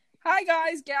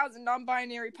Hi guys, gals, and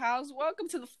non-binary pals. Welcome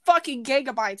to the fucking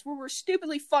Gigabytes, where we're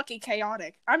stupidly fucking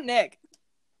chaotic. I'm Nick.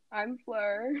 I'm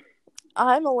Fleur.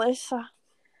 I'm Alyssa.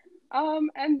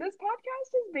 And this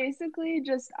podcast is basically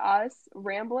just us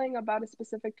rambling about a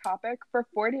specific topic for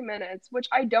 40 minutes, which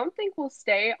I don't think will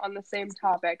stay on the same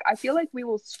topic. I feel like we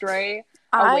will stray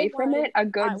away from it a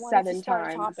good 7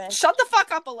 times. Shut the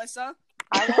fuck up, Alyssa.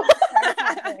 I want to start a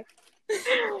topic.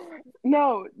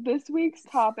 No, this week's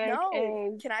topic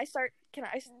is... Can I start?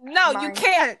 No, you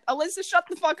can't. Alyssa, shut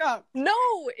the fuck up. No,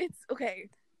 it's okay.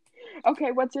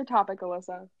 Okay, what's your topic,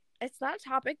 Alyssa? It's not a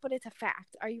topic, but it's a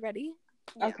fact. Are you ready?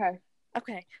 Yeah.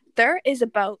 Okay. There is a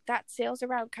boat that sails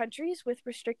around countries with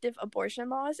restrictive abortion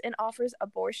laws and offers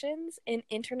abortions in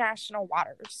international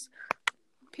waters.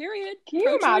 Period. Can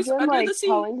you imagine,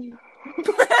 telling...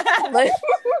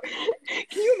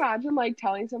 Can you imagine,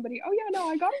 telling somebody, oh, yeah, no,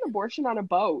 I got an abortion on a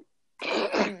boat?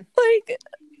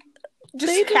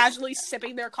 Just casually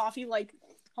sipping their coffee,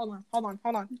 hold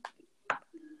on.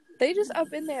 They just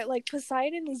up in there,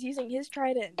 Poseidon is using his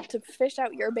trident to fish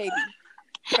out your baby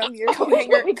from your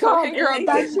co-hanger.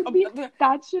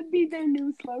 That should be their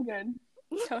new slogan.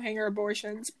 Co-hanger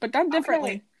abortions, but done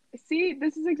differently. Okay. See,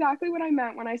 this is exactly what I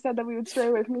meant when I said that we would stray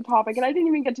away from the topic, and I didn't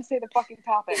even get to say the fucking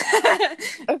topic.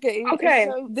 Okay,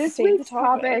 so this week's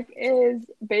topic is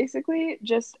basically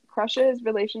just crushes,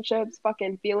 relationships,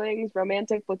 fucking feelings,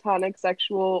 romantic, platonic,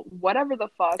 sexual, whatever the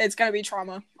fuck. It's gonna be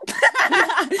trauma.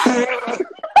 I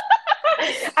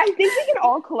think we can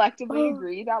all collectively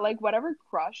agree that, whatever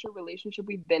crush or relationship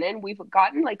we've been in, we've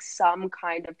gotten, some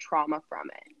kind of trauma from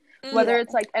it. Whether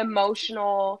it's,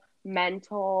 emotional,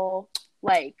 mental...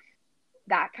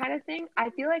 that kind of thing.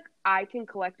 I feel like I can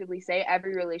collectively say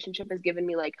every relationship has given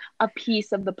me a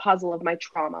piece of the puzzle of my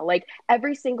trauma.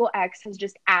 Every single ex has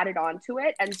just added on to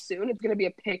it, and soon it's gonna be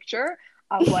a picture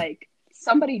of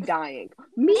somebody dying,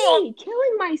 me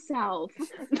killing myself.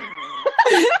 They're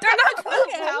not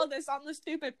gonna allow this on the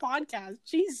stupid podcast.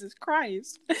 Jesus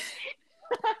Christ.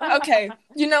 Okay,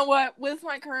 you know what? With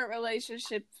my current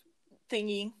relationship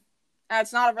thingy.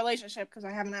 It's not a relationship because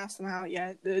I haven't asked them out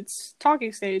yet. It's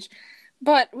talking stage.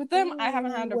 But with them, I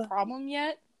haven't had a problem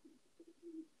yet.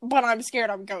 But I'm scared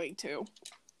I'm going to.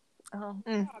 Oh.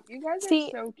 You guys are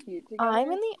so cute together. I'm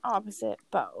in the opposite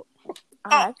boat.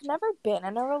 I've never been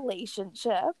in a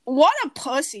relationship. What a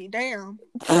pussy, damn.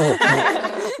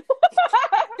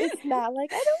 It's not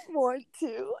like I don't want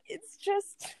to. It's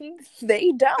just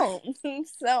they don't.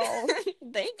 So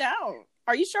they don't.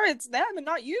 Are you sure it's them and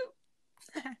not you?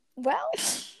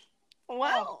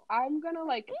 Well, I'm gonna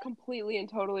completely and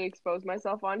totally expose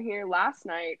myself on here. Last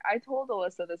night, I told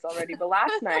Alyssa this already, but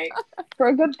last night, for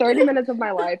a good 30 minutes of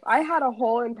my life, I had a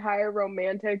whole entire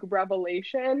romantic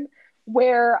revelation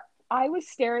where I was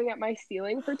staring at my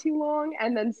ceiling for too long,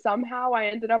 and then somehow I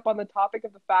ended up on the topic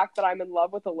of the fact that I'm in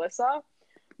love with Alyssa,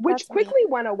 which quickly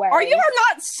went away. Are you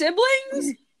not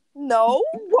siblings? No.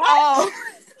 What?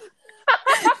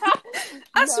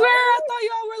 I swear I thought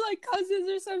y'all were cousins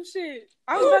or some shit.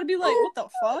 I was about to be what the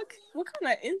fuck? What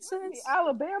kind of incense?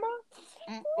 Alabama?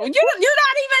 You're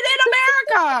not even in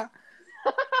America.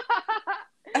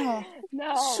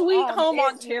 No. Sweet home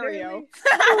Ontario.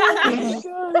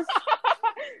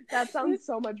 That sounds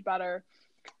so much better.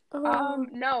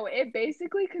 No, it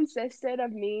basically consisted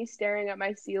of me staring at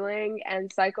my ceiling and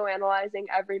psychoanalyzing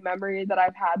every memory that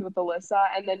I've had with Alyssa,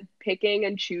 and then picking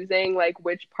and choosing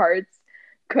which parts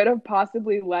could have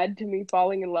possibly led to me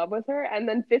falling in love with her. And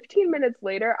then 15 minutes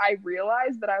later, I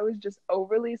realized that I was just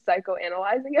overly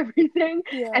psychoanalyzing everything,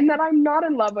 and that I'm not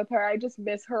in love with her. I just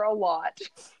miss her a lot.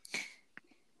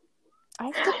 I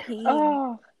have to pee.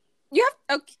 You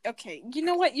have okay. You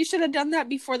know what? You should have done that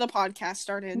before the podcast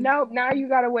started. No, now you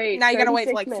gotta wait. Now you gotta wait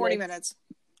for 40 minutes.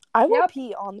 I will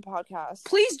pee on the podcast.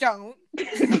 Please don't.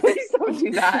 Please don't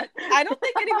do that. I don't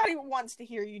think anybody wants to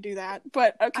hear you do that,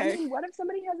 but okay. I mean, what if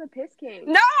somebody has a piss kink?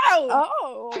 No!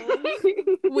 Oh!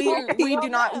 We do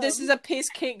not. This is a piss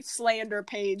kink slander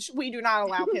page. We do not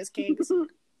allow piss kinks.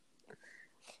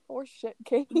 Or shit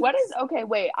kinks. Okay,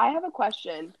 wait. I have a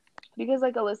question. Because,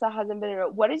 Alyssa hasn't been in a...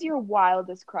 What is your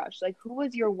wildest crush? Who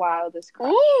was your wildest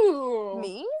crush? Ooh!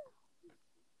 Me?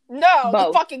 No,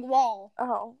 the fucking wall.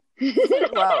 Oh.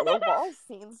 Well, the wall's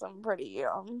seen some pretty,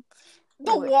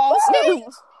 The wall scene?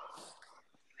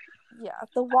 Yeah,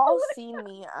 the wall's seen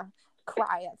me,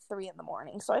 cry at 3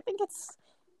 a.m, so I think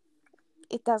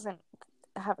it doesn't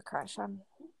have a crush on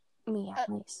me, at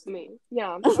least. Me.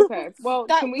 Yeah, okay. Well,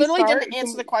 that can we literally start? Didn't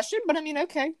answer the question, but I mean,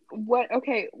 okay. What?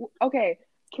 Okay.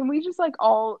 Can we just,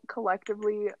 all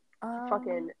collectively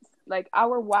fucking,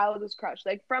 our wildest crush?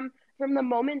 From the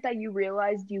moment that you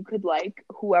realized you could like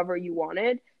whoever you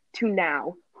wanted to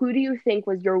now, who do you think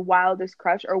was your wildest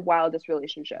crush or wildest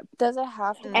relationship? Does it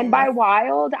have to be? And by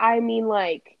wild, I mean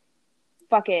like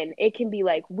fucking, it can be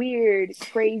like weird,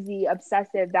 crazy,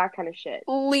 obsessive, that kind of shit.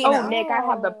 Lena. Oh, Nick, I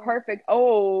have the perfect.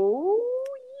 Oh,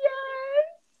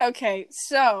 yes. Okay,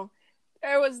 so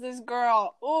there was this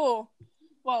girl. Oh,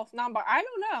 well, not by. I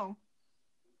don't know.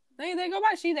 They go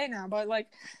by she, they now, but like,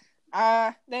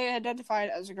 they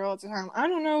identified as a girl at the time. I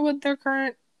don't know what their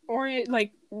current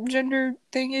gender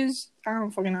thing is. I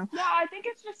don't fucking know. Yeah, I think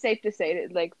it's just safe to say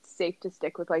safe to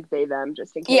stick with like they them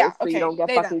just in case, Yeah, so you okay, don't get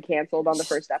they, fucking canceled on the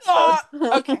first episode.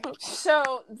 Okay,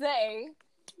 so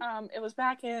it was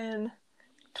back in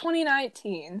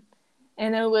 2019,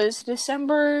 and it was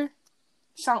December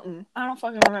something. I don't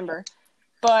fucking remember,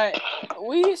 but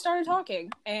we started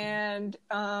talking, and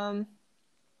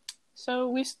so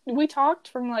we talked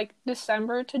from like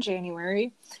December to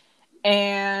January.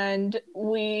 And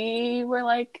we were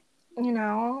like, you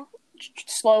know,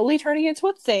 slowly turning into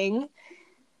a thing.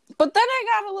 But then I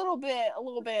got a little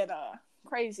bit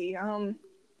crazy.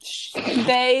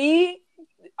 They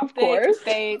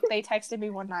texted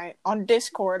me one night on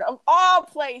Discord, of all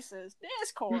places.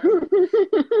 Discord.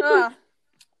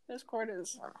 Discord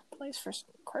is a place for some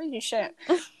crazy shit.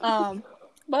 But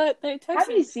they texted.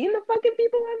 Have you seen the fucking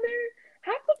people on there?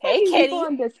 Half the Hey, fucking kitty. people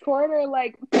on Discord are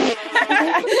like,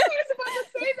 I was about to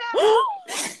say that.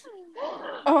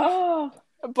 Oh,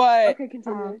 but okay,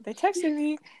 continue. they texted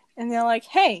me and they're like,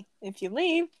 "Hey, if you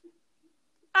leave,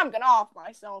 I'm gonna off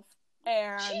myself."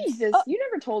 And Jesus, you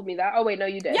never told me that. Oh wait, no,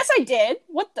 you did. yes, I did.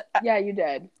 What the? Yeah, you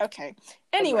did. Okay.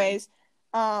 Anyways,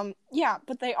 yeah,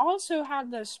 but they also had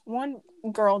this one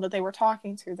girl that they were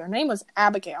talking to. Their name was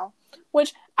Abigail,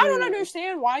 which I don't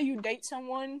understand why you date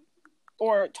someone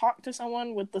or talk to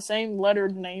someone with the same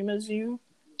lettered name as you.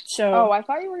 So I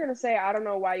thought you were gonna say I don't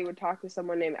know why you would talk to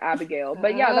someone named Abigail,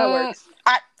 but yeah, that works.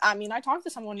 I mean, I talked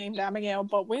to someone named Abigail,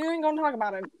 but we ain't gonna talk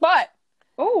about it. But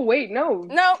oh wait, no,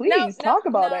 please talk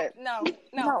about it. No.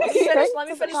 No. Let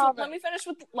me finish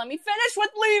with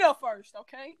Lena first,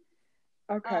 okay?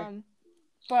 Okay.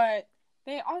 But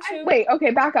they also wait.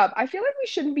 Okay, back up. I feel like we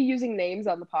shouldn't be using names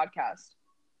on the podcast.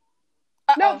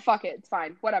 No, fuck it. It's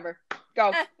fine. Whatever.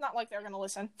 Go. Not like they're gonna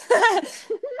listen.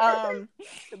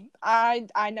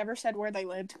 I never said where they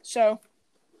lived, so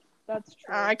that's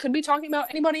true. I could be talking about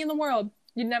anybody in the world.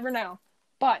 You never know.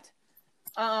 But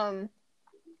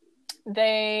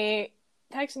they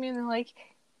texted me and they're like,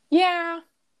 "Yeah,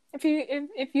 if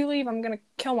you leave, I'm gonna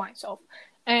kill myself."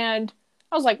 And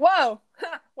I was like, "Whoa,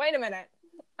 wait a minute."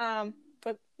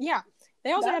 But yeah,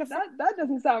 they also had that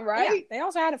doesn't sound right. Yeah, they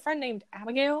also had a friend named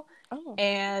Abigail. Oh.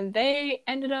 And they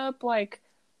ended up like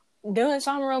doing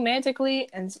something romantically,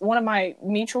 and one of my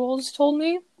mutuals told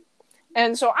me,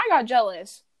 and so I got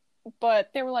jealous.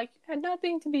 But they were like, "You had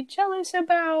nothing to be jealous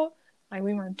about. Like,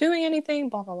 we weren't doing anything.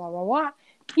 Blah blah blah blah blah."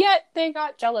 Yet they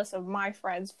got jealous of my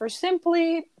friends for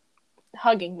simply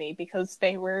hugging me because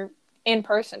they were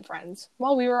in-person friends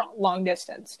while we were long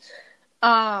distance.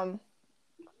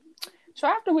 So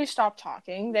after we stopped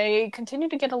talking, they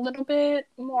continued to get a little bit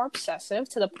more obsessive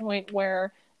to the point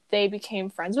where they became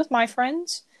friends with my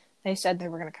friends. They said they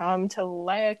were going to come to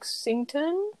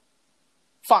Lexington.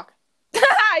 Fuck.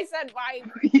 I said why.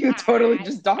 You totally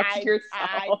just doxed yourself.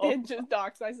 I did just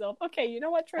dox myself. Okay, you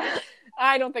know what, Trim?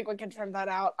 I don't think we can trim that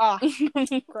out.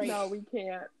 Great. No, we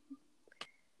can't.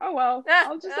 Oh well,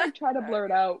 I'll just like try to blur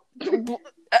it out.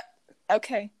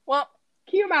 Okay, well.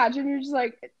 Can you imagine? You're just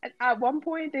like, at one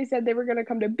point they said they were gonna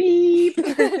come to beep.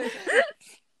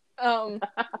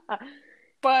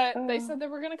 But they said they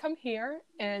were gonna come here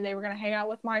and they were gonna hang out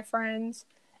with my friends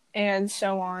and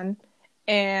so on.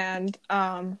 And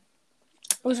it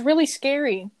was really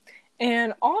scary.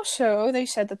 And also they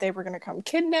said that they were gonna come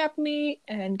kidnap me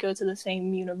and go to the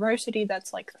same university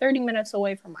that's like 30 minutes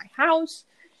away from my house,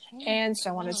 and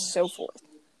so on and so forth.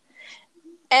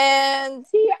 And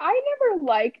see, I never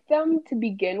liked them to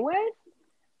begin with.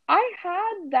 I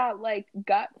had that like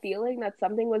gut feeling that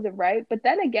something wasn't right, but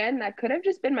then again, that could have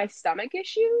just been my stomach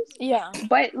issues. Yeah.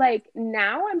 But like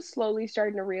now I'm slowly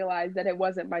starting to realize that it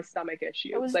wasn't my stomach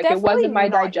issues. It wasn't my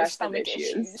digestive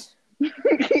issues.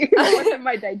 It wasn't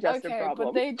my digestive problem.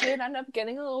 But they did end up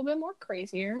getting a little bit more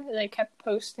crazier. They kept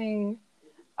posting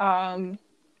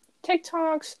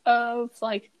TikToks of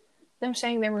like them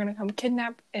saying they were going to come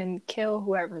kidnap and kill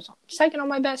whoever's second on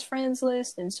my best friends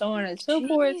list, and so on and so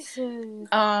forth.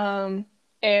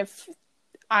 If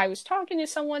I was talking to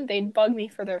someone, they'd bug me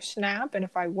for their Snap, and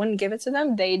if I wouldn't give it to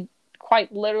them, they'd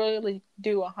quite literally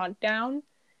do a hunt down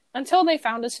until they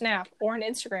found a Snap or an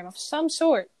Instagram of some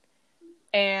sort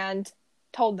and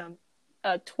told them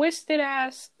a twisted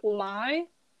ass lie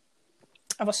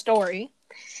of a story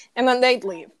And then they'd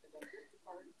leave.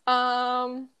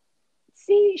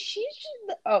 See, she's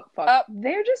just... Oh, fuck.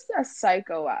 They're just a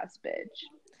psycho-ass bitch.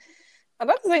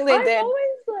 Another thing they did... I've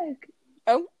always, like...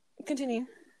 Oh, continue.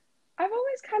 I've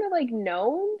always kind of, like,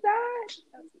 known that.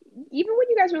 Even when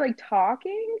you guys were, like,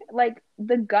 talking, like,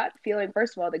 the gut feeling...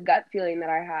 First of all, the gut feeling that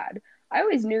I had, I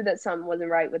always knew that something wasn't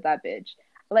right with that bitch.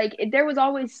 Like, there was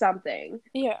always something.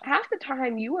 Yeah. Half the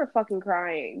time, you were fucking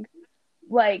crying.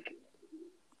 Like,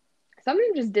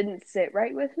 something just didn't sit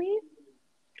right with me.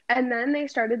 And then they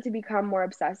started to become more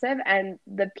obsessive, and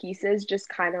the pieces just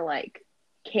kind of, like,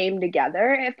 came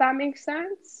together, if that makes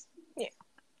sense. Yeah.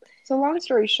 So, long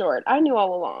story short, I knew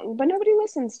all along, but nobody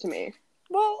listens to me.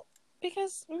 Well,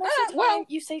 because most of the time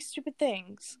you say stupid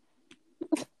things.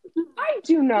 I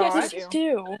do not. Yes, you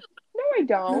do. No, I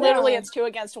don't. Literally, it's 2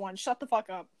 against 1. Shut the fuck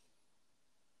up.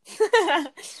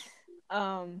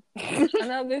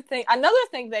 Another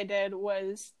thing they did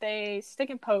was they stick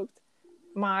and poked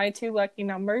my 2 lucky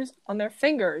numbers on their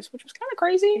fingers, which was kind of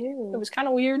crazy. Ew. It was kind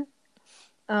of weird.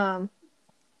 But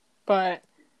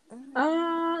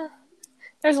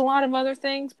there's a lot of other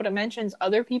things, but it mentions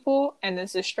other people, and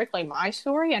this is strictly my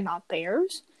story and not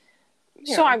theirs.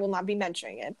 Yeah. So I will not be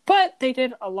mentioning it. But they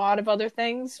did a lot of other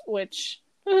things, which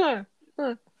yeah.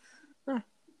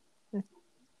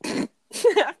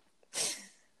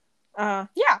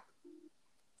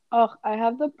 Oh, I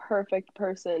have the perfect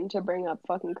person to bring up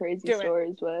fucking crazy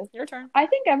stories with. Your turn. I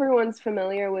think everyone's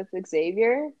familiar with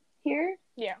Xavier here.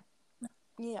 Yeah.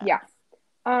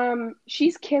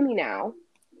 She's Kimmy now.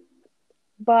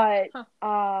 But,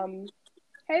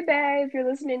 hey, babe, if you're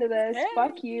listening to this,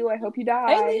 fuck you. I hope you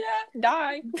die. Hey, Lita,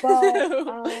 die.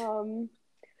 But,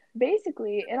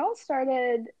 basically, it all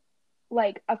started,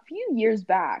 like, a few years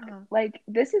back. Like,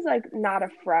 this is, like, not a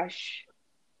fresh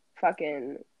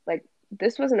fucking, like,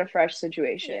 this wasn't a fresh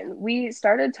situation. Yeah. We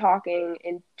started talking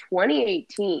in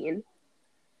 2018,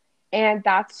 and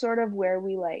that's sort of where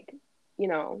we, like, you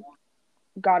know,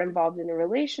 got involved in a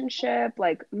relationship.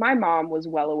 Like, my mom was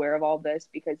well aware of all this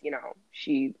because, you know,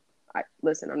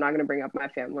 listen, I'm not going to bring up my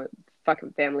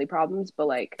family problems, but,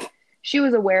 like, she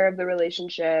was aware of the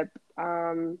relationship.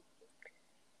 And,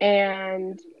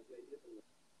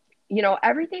 you know,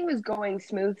 everything was going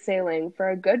smooth sailing for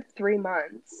a good 3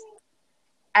 months.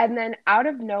 And then out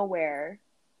of nowhere,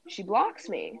 she blocks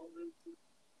me.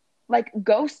 Like,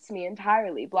 ghosts me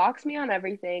entirely. Blocks me on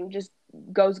everything. Just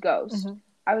goes ghost. Mm-hmm.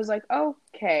 I was like,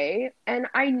 okay. And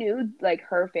I knew, like,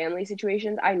 her family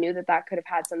situations. I knew that could have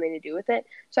had something to do with it.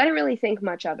 So I didn't really think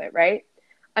much of it, right?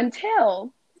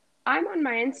 Until I'm on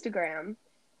my Instagram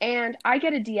and I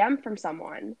get a DM from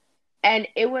someone. And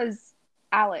it was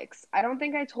Alex. I don't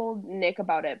think I told Nick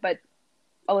about it. But,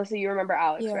 Alyssa, you remember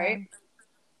Alex, right?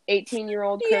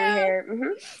 18-year-old curly hair.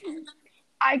 Mm-hmm.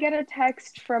 I get a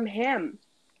text from him.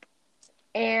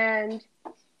 And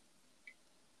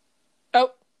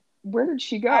where did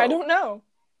she go? I don't know.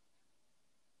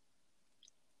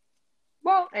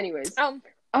 Well, anyways.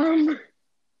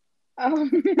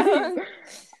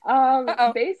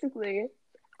 Basically,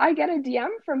 I get a DM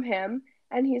from him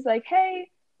and he's like,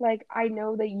 "Hey, like, I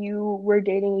know that you were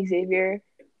dating Xavier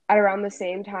at around the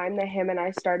same time that him and I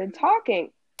started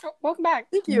talking." Oh, welcome back.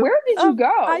 Thank you. Where did you go?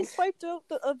 I swiped out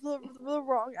the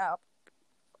wrong app.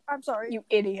 I'm sorry. You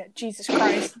idiot. Jesus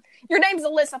Christ. Your name's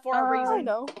Alyssa for a reason. I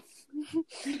know.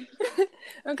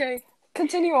 Okay,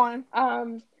 continue on.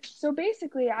 So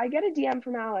basically, I get a DM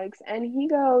from Alex, and he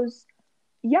goes,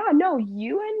 "Yeah, no,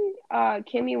 you and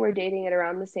Kimmy were dating at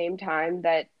around the same time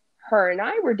that her and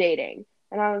I were dating."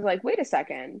 And I was like, "Wait a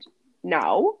second,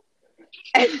 no."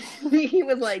 And he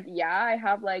was like, "Yeah,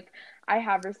 I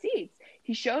have receipts."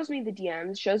 He shows me the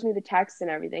DMs, shows me the texts and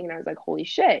everything, and I was like, "Holy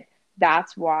shit,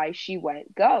 that's why she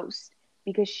went ghost,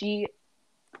 because she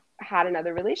had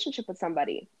another relationship with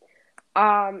somebody."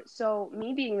 So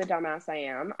me being the dumbass I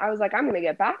am, I was like, I'm gonna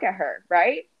get back at her,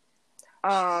 right?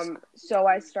 So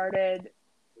I started,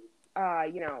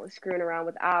 screwing around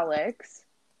with Alex,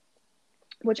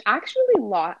 which actually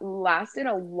lasted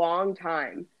a long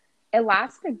time. It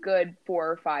lasted a good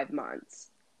 4 or 5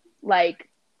 months. Like,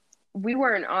 we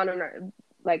weren't on and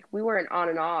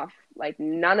off, like,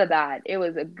 none of that. It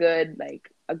was a good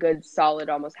solid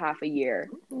almost half a year.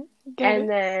 And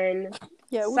then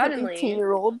suddenly,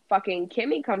 18-year-old fucking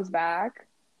Kimmy comes back.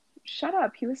 Shut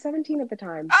up. He was 17 at the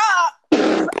time. Ah!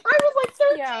 I was like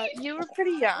 13. Yeah, you were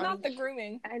pretty young. Not the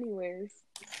grooming.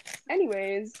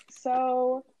 Anyways,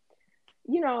 so,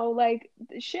 you know, like,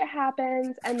 shit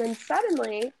happens, and then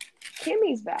suddenly,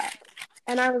 Kimmy's back.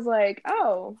 And I was like,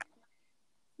 oh,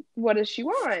 what does she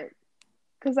want?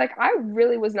 Because, like, I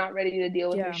really was not ready to deal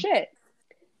with her shit.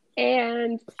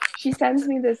 And she sends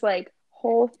me this, like,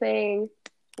 whole thing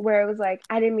where it was like,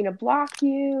 I didn't mean to block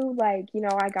you. Like, you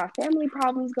know, I got family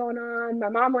problems going on. My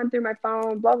mom went through my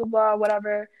phone, blah, blah, blah,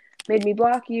 whatever, made me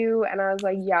block you. And I was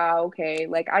like, yeah, okay.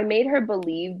 Like, I made her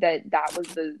believe that that was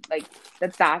the, like,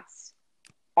 that's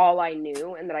all I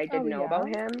knew and that I didn't know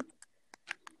about him.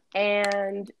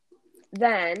 And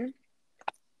then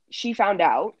she found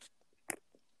out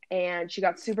and she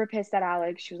got super pissed at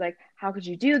Alex. She was like, how could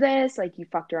you do this? Like, you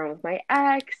fucked around with my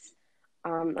ex.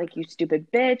 Like, you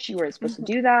stupid bitch, you weren't supposed to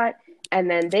do that. And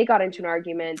then they got into an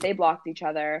argument. They blocked each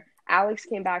other. Alex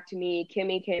came back to me.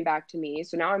 Kimmy came back to me.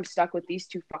 So now I'm stuck with these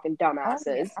two fucking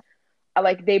dumbasses.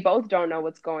 Like, they both don't know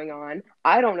what's going on.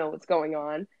 I don't know what's going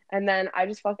on. And then I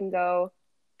just fucking go,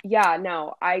 yeah,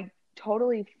 no, I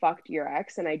totally fucked your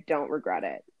ex and I don't regret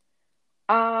it.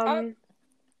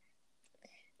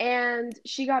 And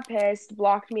she got pissed,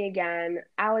 blocked me again.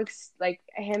 Alex, like,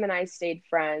 him and I stayed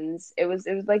friends. It was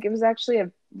actually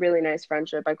a really nice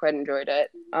friendship. I quite enjoyed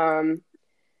it. And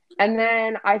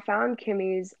then I found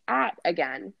Kimmy's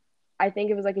again. I think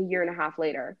it was like a year and a half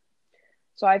later.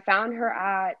 So I found her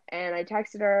and I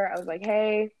texted her. I was like,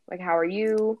 hey, like, how are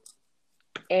you?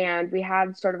 And we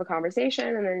had sort of a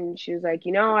conversation. And then she was like,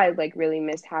 you know, I like really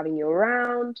missed having you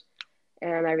around.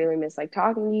 And I really miss like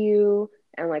talking to you.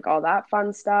 And like all that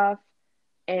fun stuff.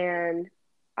 And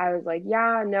I was like,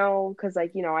 yeah, no, because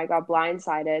like, you know, I got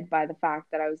blindsided by the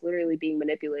fact that I was literally being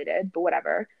manipulated, but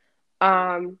whatever.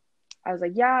 I was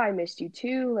like, yeah, I missed you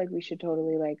too. Like, we should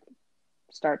totally like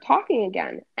start talking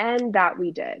again. And that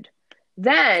we did.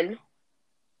 Then,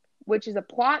 which is a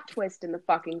plot twist in the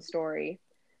fucking story,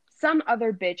 some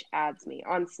other bitch adds me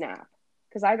on Snap.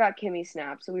 Because I got Kimmy's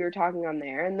Snap, so we were talking on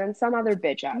there. And then some other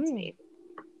bitch adds me.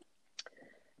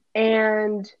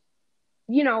 And,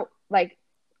 you know, like,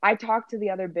 I talked to the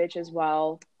other bitch as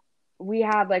well. We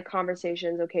had, like,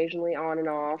 conversations occasionally on and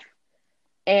off.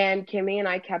 And Kimmy and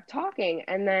I kept talking.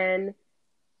 And then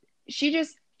she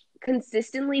just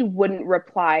consistently wouldn't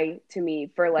reply to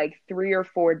me for, like, 3 or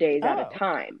 4 days at a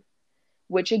time.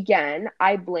 Which, again,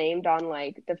 I blamed on,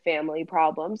 like, the family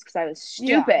problems because I was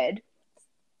stupid.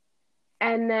 Yeah.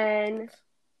 And then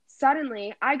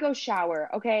suddenly I go shower,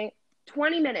 okay?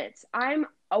 20 minutes. I'm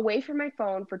away from my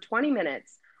phone for 20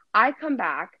 minutes. I come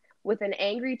back with an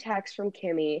angry text from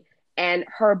Kimmy and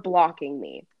her blocking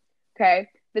me. Okay?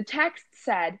 The text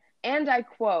said, and I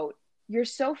quote, "You're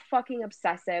so fucking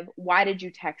obsessive. Why did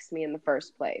you text me in the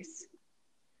first place?"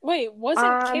 Wait,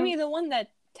 wasn't Kimmy the one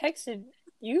that texted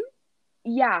you?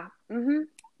 Yeah. Mm-hmm.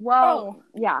 Well,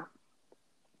 yeah.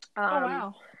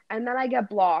 Wow. And then I get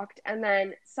blocked, and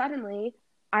then suddenly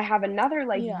I have another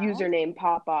like username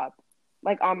pop up.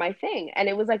 Like on my thing, and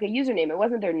it was like a username. It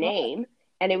wasn't their name,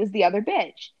 and it was the other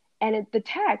bitch. And the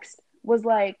text was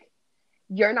like,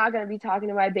 "You're not gonna be talking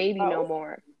to my baby no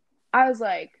more." I was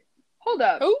like, "Hold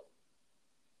up, who?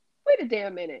 Wait a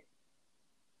damn minute.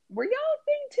 Were y'all a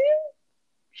thing too?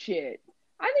 Shit,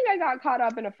 I think I got caught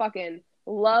up in a fucking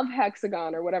love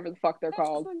hexagon or whatever the fuck they're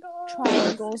called.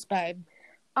 Triangles, babe.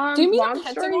 Do you mean long a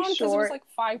pentagon? Because it was like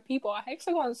 5 people. A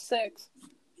hexagon is 6.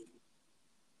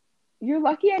 You're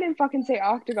lucky I didn't fucking say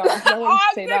octagon. I wanted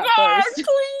to say that first.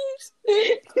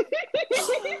 Please.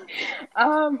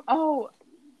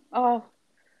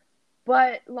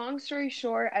 But long story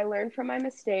short, I learned from my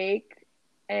mistake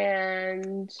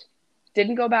and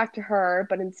didn't go back to her,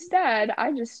 but instead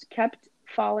I just kept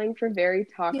falling for very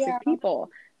toxic people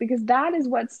because that is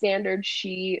what standard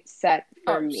she set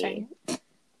for me. Same.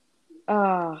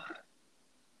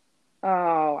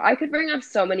 I could bring up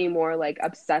so many more like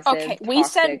obsessive,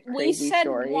 toxic, crazy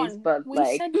stories, but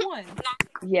we said one.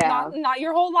 Yeah, not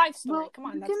your whole life story. Come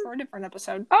on, that's for a different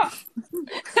episode. Oh,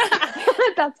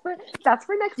 that's for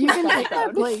next week. You can take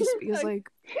that place because like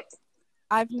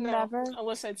I've never.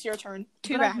 Alyssa, it's your turn.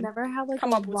 Too bad. I've never had like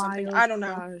come up with something. I don't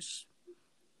know. Crush.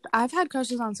 I've had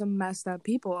crushes on some messed up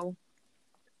people.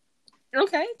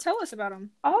 Okay, tell us about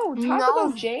them. Oh, talk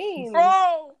about James.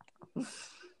 Oh.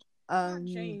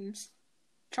 James.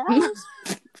 Charles?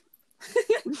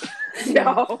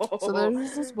 No. So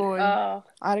there's this boy. I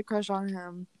had a crush on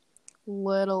him.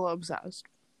 Little obsessed.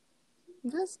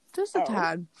 Just a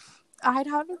tad. I'd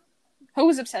have Who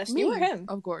was obsessed? Me, you or him?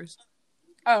 Of course.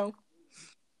 Oh.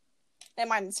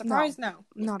 Am I surprised? No.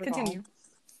 Not continue.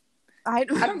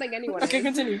 At all. I don't think anyone Okay,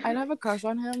 continue. I'd have a crush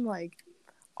on him, like,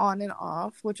 on and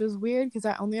off, which is weird because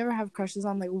I only ever have crushes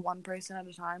on, like, one person at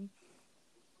a time.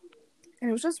 And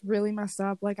it was just really messed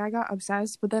up. Like, I got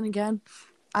obsessed, but then again,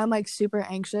 I'm, like, super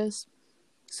anxious.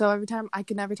 So every time I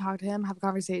could never talk to him, have a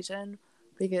conversation,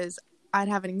 because I'd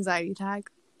have an anxiety attack.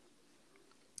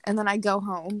 And then I'd go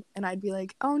home, and I'd be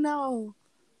like, oh, no,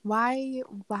 why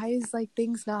is, like,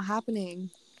 things not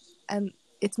happening? And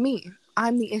it's me.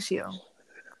 I'm the issue.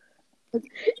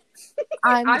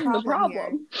 I'm the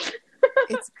problem.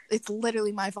 It's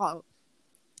literally my fault.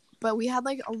 But we had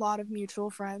like a lot of mutual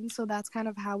friends, so that's kind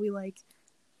of how we like,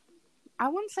 I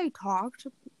wouldn't say talked,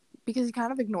 because he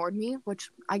kind of ignored me,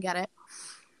 which I get it.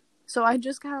 So I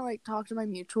just kind of like talked to my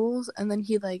mutuals, and then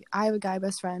he like, I have a guy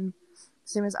best friend,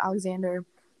 his name is Alexander.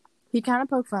 He kind of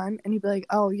poked fun, and he'd be like,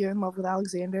 "Oh, you're in love with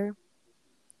Alexander?"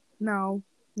 No,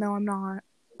 I'm not.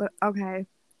 But okay.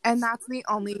 And that's the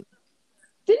only.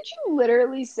 Didn't you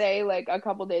literally say like a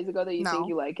couple days ago that you No. think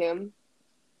you like him?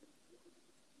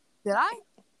 Did I?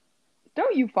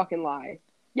 Don't you fucking lie.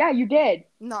 Yeah, you did.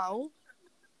 No.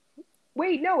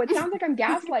 Wait, no, it sounds like I'm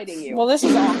gaslighting you. Well, this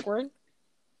is awkward.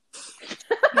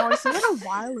 No, I said it a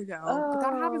while ago. But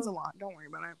that happens a lot. Don't worry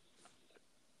about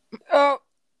it. Oh.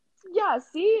 Yeah,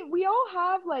 see, we all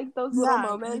have like those little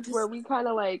moments where we kind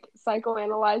of like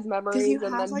psychoanalyze memories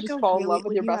and then like just fall in love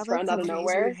with your best friend out of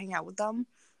nowhere. You hang out with them,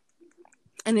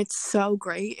 and it's so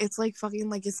great. It's like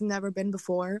fucking like it's never been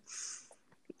before,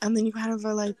 and then you kind of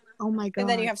are like, "Oh my god!" And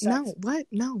then you have sex. No, what?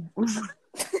 No, no.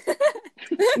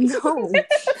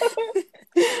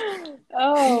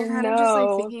 Oh, you're kind of just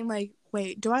like thinking like,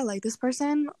 wait, do I like this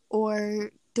person,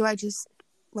 or do I just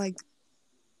like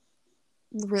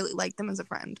really like them as a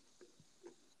friend?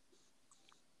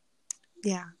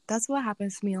 Yeah, that's what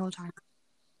happens to me all the time.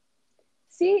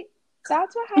 See,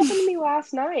 that's what happened to me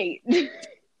last night.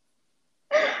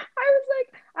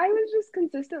 I was just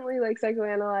consistently like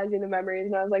psychoanalyzing the memories,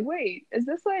 and I was like, wait, is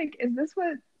this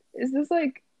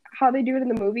like how they do it in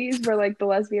the movies where like the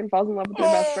lesbian falls in love with their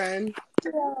best friend?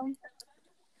 Yeah.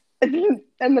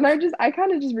 And then I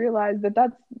kind of just realized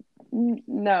that's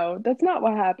not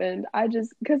what happened.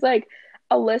 Because like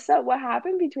Alyssa, what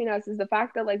happened between us is the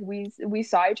fact that like we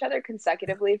saw each other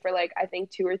consecutively for like I think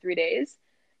 2 or 3 days,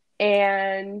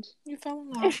 and you fell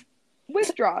in love.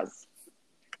 Withdraws.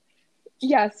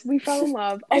 Yes, we fell in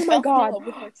love. Oh my god!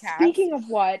 Speaking of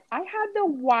what, I had the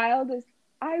wildest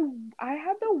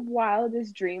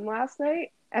dream last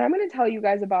night, and I'm gonna tell you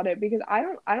guys about it because I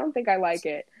don't think I like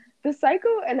it. The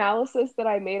psychoanalysis that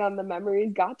I made on the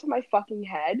memories got to my fucking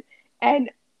head, and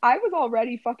I was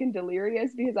already fucking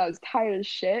delirious because I was tired as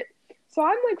shit. So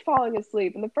I'm like falling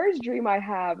asleep, and the first dream I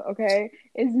have, okay,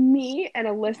 is me and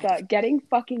Alyssa getting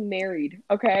fucking married,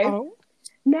 okay? Oh.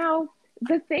 Now,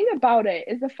 the thing about it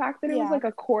is the fact that it was like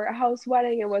a courthouse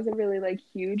wedding. It wasn't really like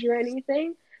huge or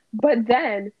anything. But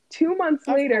then 2 months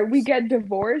later, we get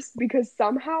divorced because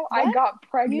somehow I got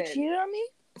pregnant. You cheated on me?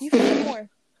 You cheated more.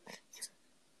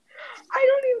 I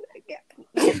don't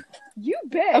even. You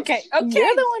bitch. Okay.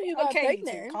 You're the one who got pregnant.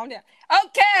 You two, calm down.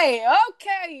 Okay,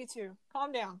 you two,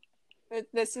 calm down.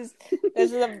 This is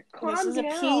a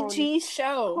PG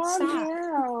show. Calm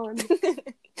down.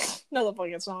 No, the fuck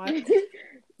it's not.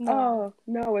 No. Oh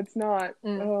no, it's not.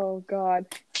 Oh god.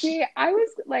 See, I was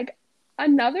like,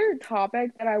 another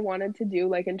topic that I wanted to do,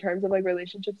 like in terms of like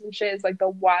relationships and shit, is like the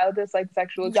wildest like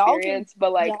sexual experience.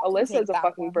 But like Alyssa's a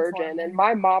fucking virgin, and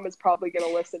my mom is probably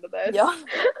gonna listen to this. Yeah.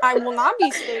 I will not be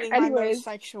stating my most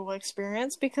sexual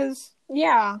experience because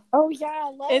Oh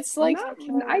yeah, it's like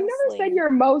I never said your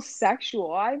most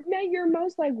sexual. I meant your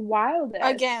most like wildest.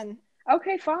 Again.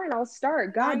 Okay, fine. I'll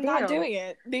start. I'm not doing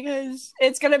it because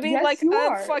it's gonna be like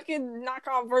a fucking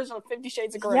knockoff version of 50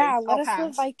 Shades of Grey. Yeah, let us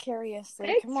live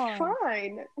vicariously. Come on.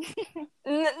 Fine.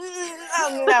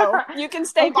 No, you can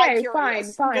stay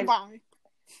vicarious. Fine. Goodbye.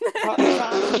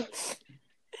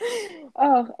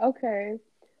 Oh, okay.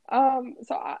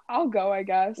 So I'll go, I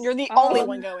guess. You're the only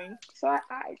one going. So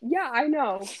I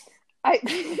know. So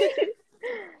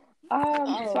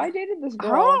I dated this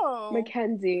girl,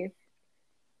 Mackenzie.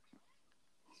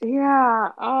 Yeah,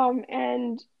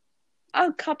 and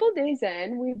a couple days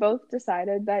in, we both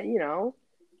decided that, you know,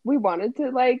 we wanted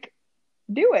to, like,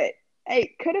 do it.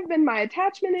 It could have been my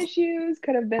attachment issues,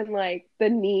 could have been, like, the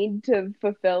need to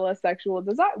fulfill a sexual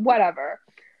desire, whatever.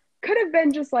 Could have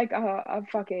been just, like, a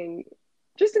fucking,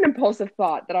 just an impulsive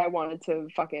thought that I wanted to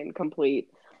fucking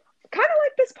complete. Kind of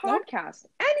like this podcast.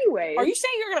 Anyways. Are you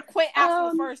saying you're going to quit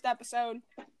after the first episode?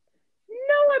 No,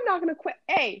 I'm not going to quit.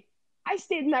 Hey. I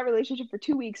stayed in that relationship for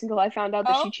 2 weeks until I found out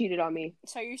that she cheated on me.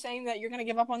 So you're saying that you're going to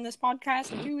give up on this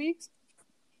podcast in 2 weeks?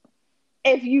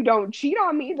 If you don't cheat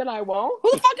on me, then I won't. Who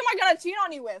the fuck am I going to cheat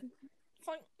on you with?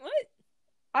 What?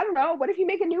 I don't know. What if you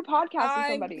make a new podcast with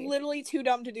somebody? I'm literally too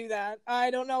dumb to do that.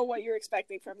 I don't know what you're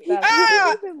expecting from me. You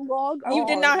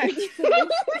did not.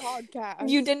 Podcast.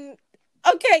 You didn't.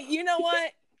 Okay, you know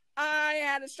what? I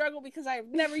had a struggle because I've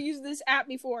never used this app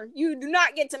before. You do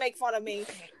not get to make fun of me.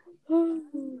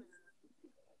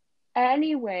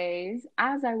 Anyways,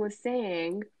 as I was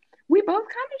saying, we both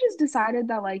kind of just decided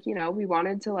that, like, you know, we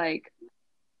wanted to, like,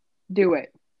 do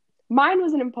it. Mine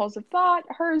was an impulsive thought.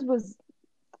 Hers was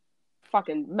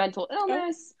fucking mental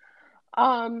illness.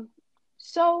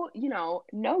 So, you know,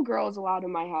 no girls allowed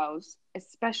in my house,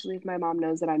 especially if my mom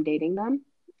knows that I'm dating them.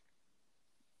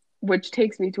 Which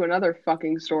takes me to another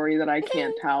fucking story that I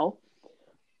can't tell.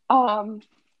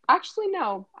 Actually,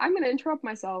 no. I'm going to interrupt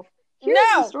myself. Here's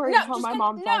the story of how my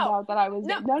mom found out that I was...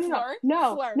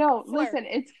 No. Listen,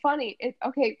 it's funny.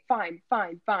 Okay, fine.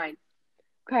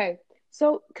 Okay,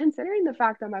 so considering the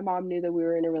fact that my mom knew that we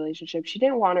were in a relationship, she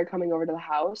didn't want her coming over to the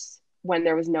house when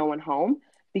there was no one home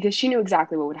because she knew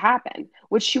exactly what would happen,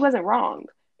 which she wasn't wrong.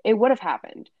 It would have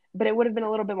happened, but it would have been a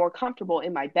little bit more comfortable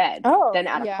in my bed than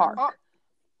at a park.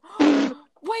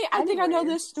 Wait, I think I know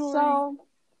this story. So,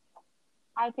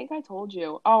 I think I told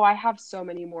you. Oh, I have so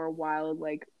many more wild,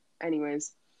 like,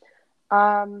 anyways.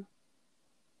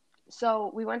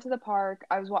 So we went to the park.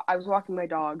 I was walking my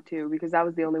dog too because that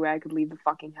was the only way I could leave the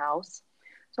fucking house.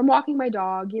 So I'm walking my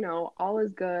dog, you know, all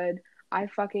is good. I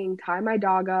fucking tie my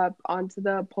dog up onto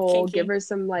the pole, give her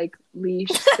some like leash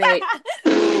space.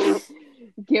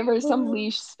 Give her some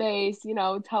leash space, you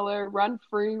know, tell her run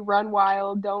free, run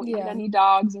wild, don't eat any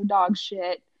dogs or dog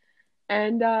shit.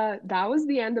 And that was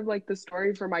the end of like the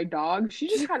story for my dog. She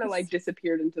just kind of like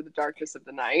disappeared into the darkness of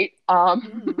the night.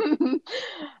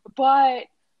 But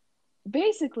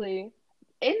basically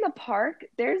in the park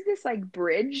there's this like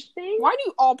bridge thing. Why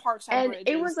do all parks have bridges?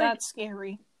 It was like, that's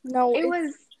scary. No,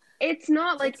 it's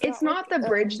not the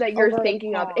bridge that you're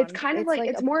thinking of. It's kind of like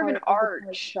it's more of an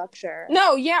arch structure.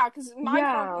 No, yeah, because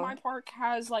my park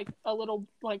has like a little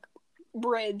like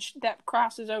bridge that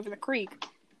crosses over the creek.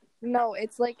 No,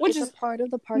 it's like Which it's is a part of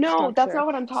the park. No, structure. That's not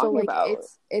what I'm talking about.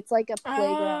 It's like a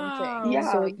playground thing.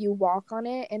 Yeah. So you walk on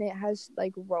it and it has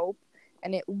like rope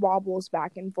and it wobbles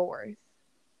back and forth.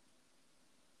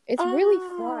 It's really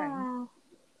fun.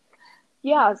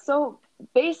 Yeah, so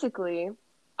basically,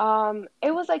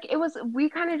 we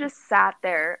kind of just sat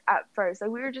there at first. Like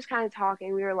we were just kind of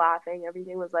talking, we were laughing,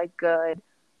 everything was like good.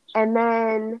 And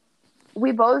then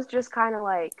we both just kind of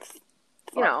like,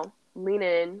 you know, lean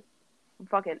in,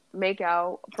 fucking make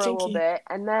out for a little bit.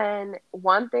 And then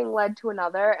one thing led to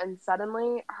another and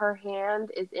suddenly her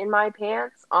hand is in my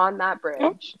pants on that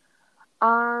bridge.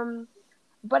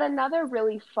 But another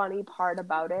really funny part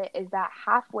about it is that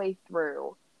halfway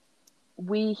through,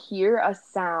 we hear a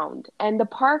sound, and the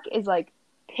park is like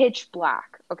pitch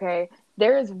black, okay?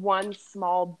 There is one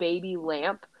small baby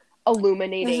lamp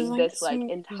illuminating this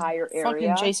entire area.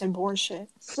 Fucking Jason Bourne shit.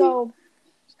 So,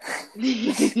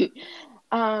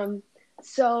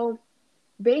 so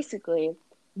basically,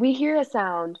 we hear a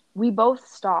sound, we both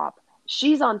stop.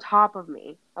 She's on top of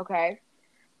me, okay?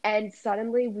 And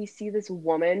suddenly we see this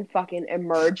woman fucking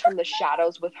emerge from the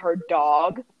shadows with her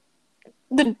dog.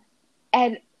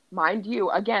 And mind you,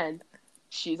 again,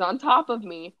 she's on top of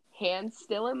me, hands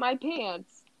still in my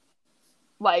pants.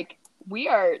 Like, we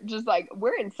are just like,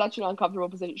 we're in such an uncomfortable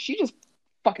position. She just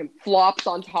fucking flops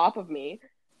on top of me.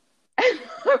 And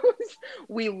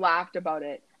we laughed about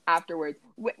it afterwards.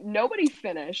 Nobody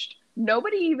finished.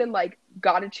 Nobody even like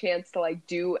got a chance to like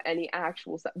do any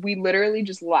actual stuff. We literally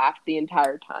just laughed the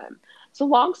entire time. So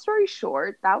long story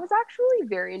short, that was actually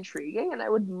very intriguing, and I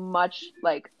would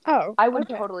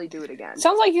totally do it again.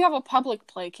 Sounds like you have a public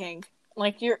play king.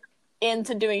 Like you're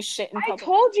into doing shit in public. I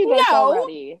told you this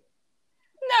already.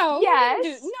 No.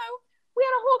 Yes. No. We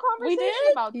had a whole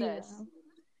conversation about this.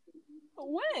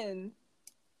 When?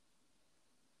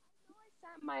 I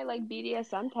sent my like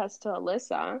BDSM test to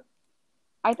Alyssa.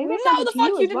 I think I No, sent the it to fuck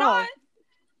you you as did well. not.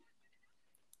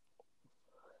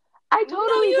 I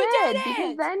totally you did didn't.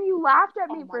 because then you laughed at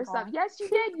me Oh for my some. God. Yes, you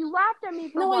did. You laughed at me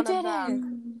for No, one I of didn't.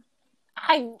 them.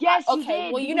 Yes, you okay.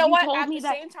 did. Well, you because know what? told At me the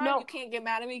same time, you can't get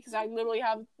mad at me because I literally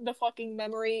have the fucking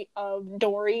memory of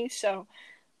Dory, so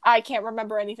I can't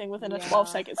remember anything within a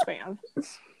 12-second span.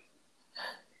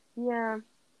 Yeah,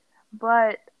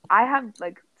 but I have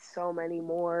like so many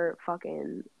more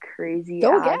fucking crazy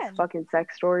ass fucking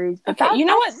sex stories. But okay, you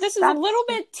know what? This is a little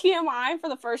bit TMI for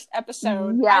the first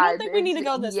episode. Yeah, I don't think we need to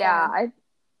go this long.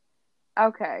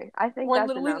 Okay, I think we're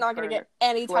literally not going to get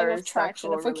any type of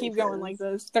traction if we keep going like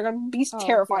this. They're going to be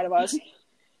terrified of us.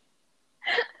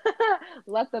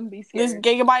 Let them be scared. This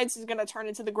Gigabytes is going to turn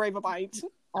into the Graveabytes.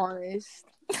 Honest.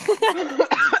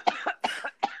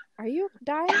 Are you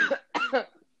dying?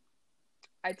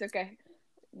 I took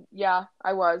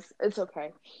I was. It's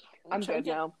okay. I'm good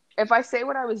now. If I say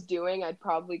what I was doing, I'd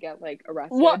probably get like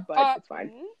arrested, but it's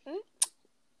fine.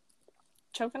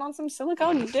 Choking on some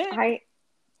silicone, you did.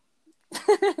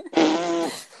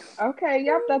 Okay,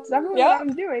 yep, that's definitely what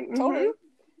I'm doing. Totally.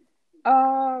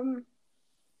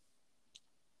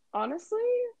 Honestly,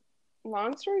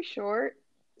 long story short,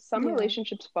 some Yeah.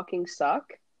 relationships fucking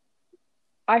suck.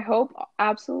 I hope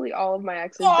absolutely all of my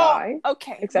exes Oh, die,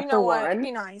 okay. except You know for what? one.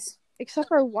 Be nice. Except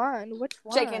for one. Which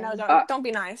one? JK, no, don't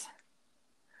be nice.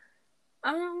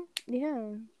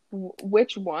 Yeah.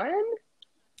 Which one?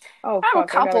 Oh, I have a fuck, I gotta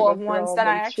couple go of through ones all of that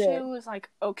I them. actually Shit. was like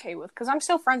okay with because I'm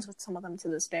still friends with some of them to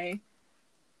this day.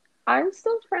 I'm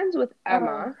still friends with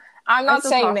Emma. I'm I not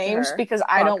still saying talk to names her. because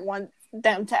I Fuck. don't want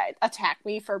them to attack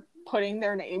me for putting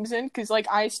their names in because like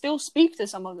I still speak to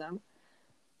some of them.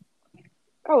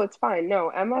 Oh, it's fine. No,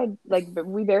 Emma, like,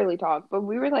 we barely talk, but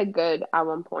we were, like, good at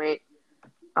one point.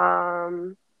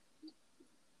 Yeah,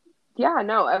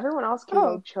 no, everyone else can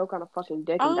go choke on a fucking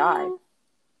dick and die.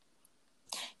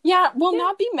 Yeah, we'll Yeah.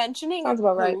 not be mentioning Sounds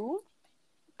about right. who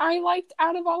I liked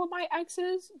out of all of my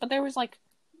exes, but there was like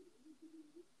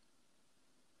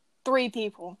 3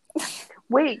 people.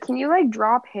 Wait, can you, like,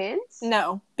 drop hints?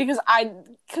 No, because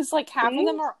like half of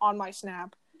them are on my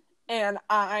Snap, and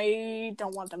I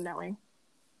don't want them knowing.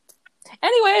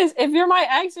 Anyways, if you're my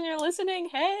ex and you're listening,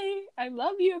 hey, I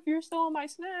love you if you're still on my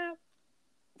Snap.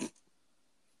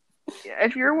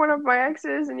 If you're one of my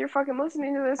exes and you're fucking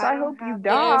listening to this, I hope you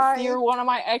die. If you're one of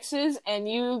my exes and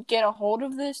you get a hold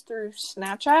of this through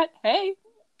Snapchat, hey,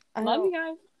 I love you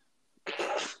guys.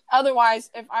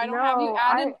 Otherwise, if I don't have you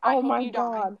added, I hope you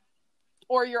die.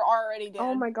 Or you're already dead.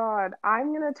 Oh my god.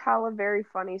 I'm gonna tell a very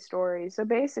funny story. So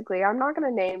basically, I'm not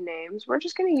gonna name names. We're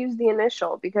just gonna use the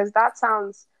initial because that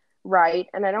sounds right,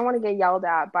 and I don't want to get yelled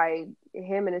at by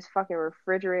him and his fucking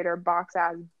refrigerator box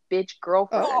ass bitch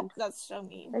girlfriend. Oh, that's so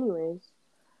mean. Anyways.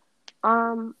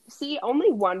 See,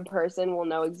 only one person will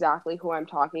know exactly who I'm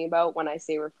talking about when I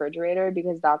say refrigerator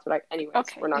because that's what anyways,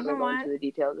 okay, we're not gonna go into the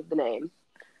details of the name.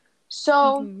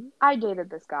 So, I dated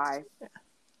this guy.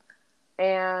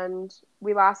 And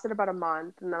we lasted about a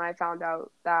month, and then I found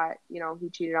out that, you know, he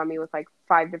cheated on me with, like,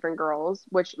 5 different girls,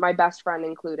 which my best friend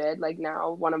included, like,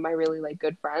 now one of my really, like,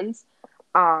 good friends.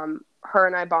 Her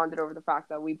and I bonded over the fact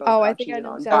that we both got cheated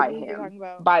on by him,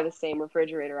 by the same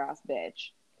refrigerator-ass bitch.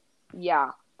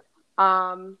 Yeah.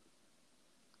 So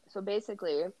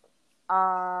basically,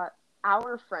 our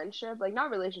friendship, like,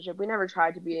 not relationship, we never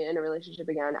tried to be in a relationship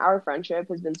again. Our friendship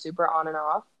has been super on and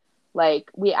off.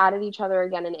 Like, we added each other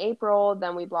again in April,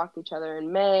 then we blocked each other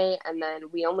in May, and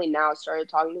then we only now started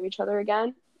talking to each other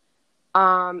again.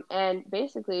 And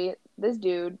basically, this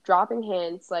dude dropping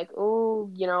hints, like, oh,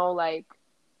 you know, like,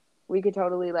 we could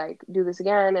totally, like, do this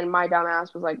again, and my dumb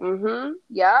ass was like,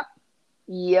 yep,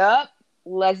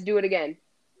 let's do it again.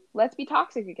 Let's be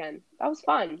toxic again. That was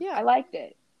fun. Yeah. I liked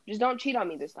it. Just don't cheat on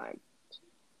me this time.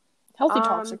 Healthy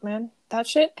toxic, man. That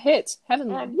shit hits.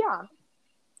 Heavenly. Yeah.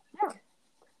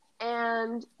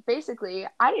 And basically,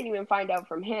 I didn't even find out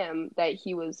from him that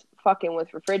he was fucking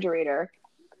with refrigerator.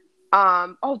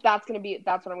 That's what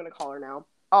I'm gonna call her now.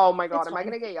 Oh my god, am I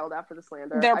gonna get yelled at for the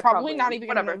slander? They're probably not even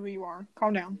gonna know who you are.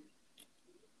 Calm down.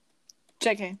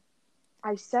 JK.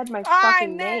 I said my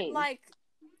fucking name. I meant, like,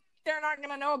 they're not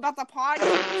gonna know about the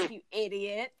podcast, you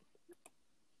idiot.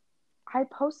 I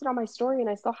posted on my story and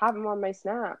I still have him on my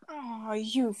Snap. Oh,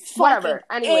 you fucking whatever.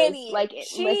 Anyways, idiot. like,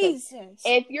 listen,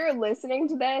 if you're listening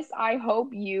to this, I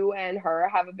hope you and her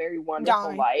have a very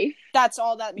wonderful life. That's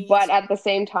all that means. But at the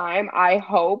same time, I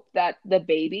hope that the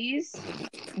babies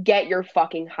get your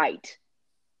fucking height.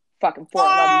 Fucking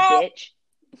 4'11", bitch.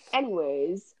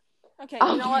 Anyways. Okay,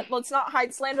 you know what? Let's not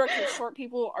height slander because short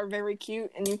people are very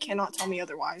cute and you cannot tell me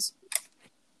otherwise.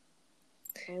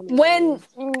 Okay,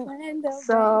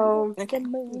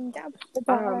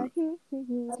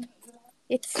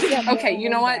 you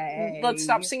know what? Let's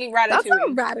stop singing Ratatouille. That's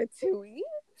not Ratatouille.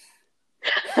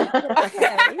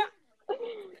 Okay.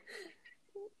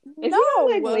 No,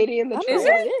 like Lady in the Tramp?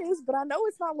 It is, but I know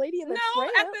it's not Lady in the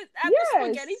Tramp. No, at the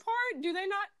spaghetti part, do they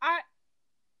not?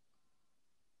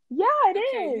 Yeah, it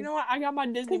is. You know what? I got my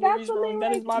Disney movies wrong.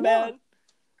 That is my bad.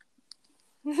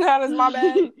 That is my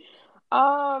bad.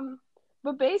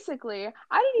 But basically,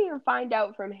 I didn't even find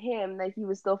out from him that he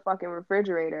was still fucking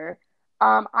refrigerator.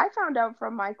 I found out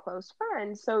from my close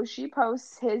friend. So she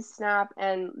posts his Snap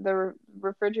and the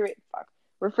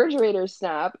refrigerator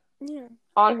Snap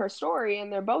on her story,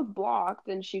 and they're both blocked.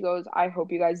 And she goes, "I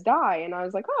hope you guys die." And I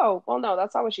was like, "Oh, well, no,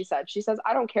 that's not what she said. She says,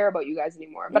 I don't care about you guys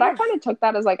anymore." But I kind of took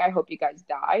that as like, I hope you guys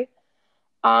die.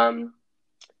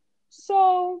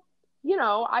 So, you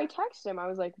know, I texted him. I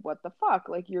was like, "What the fuck?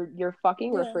 Like, you're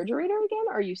fucking refrigerator again?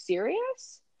 Are you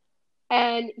serious?"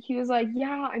 And he was like,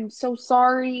 "Yeah, I'm so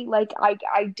sorry. Like, I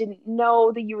didn't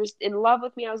know that you were in love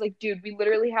with me." I was like, "Dude, we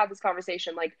literally had this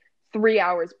conversation like 3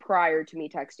 hours prior to me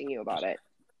texting you about it."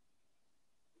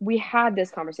 we had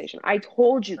this conversation. I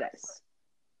told you this.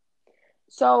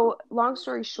 So, long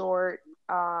story short,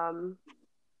 Yeah.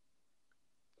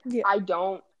 I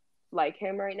don't like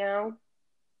him right now.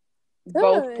 Good.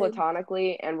 Both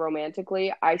platonically and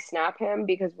romantically. I snap him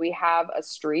because we have a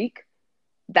streak.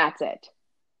 That's it.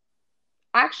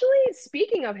 Actually,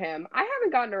 speaking of him, I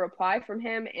haven't gotten a reply from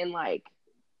him in like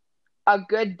a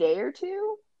good day or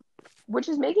two, which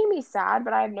is making me sad,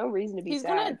 but I have no reason to be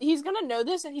sad. He's gonna know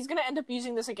this, and he's gonna end up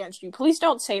using this against you. Please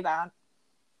don't say that.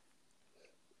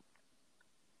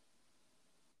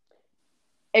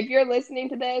 If you're listening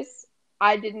to this,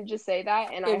 I didn't just say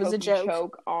that, and I was hope a you joke.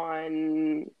 choke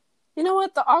on... You know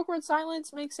what? The awkward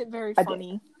silence makes it very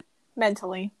funny.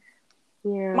 Mentally.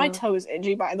 Yeah. My toe is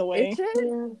itchy, by the way.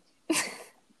 I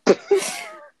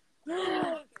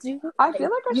feel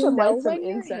like I should light some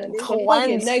incense.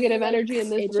 Fucking negative energy in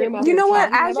this room. You know what?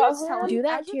 As you're you're telling Do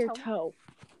that as to you're your toe.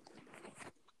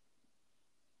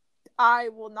 I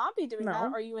will not be doing No.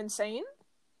 that. Are you insane?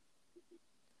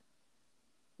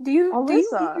 Do you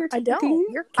Alyssa, eat your I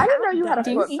don't. Your I cat didn't know you had a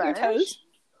do you foot eat your fetish. toes?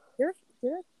 You're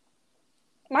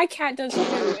My cat does too.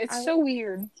 It's so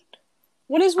weird.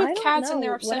 What is I with don't cats know. and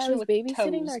their obsession when I was with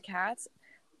babysitting toes? their cats,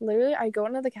 literally, I go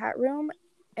into the cat room,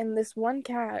 and this one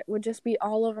cat would just be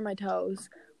all over my toes.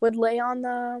 Would lay on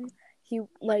them.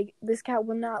 This cat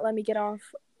would not let me get off.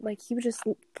 Like, he would just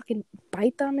fucking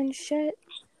bite them and shit.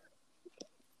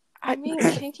 I mean,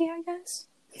 kinky, I guess.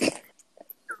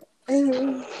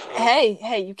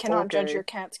 Hey, you cannot judge your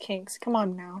cat's kinks. Come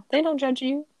on now. They don't judge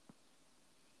you.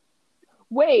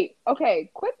 Wait, okay,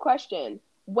 quick question.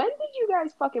 When did you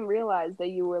guys fucking realize that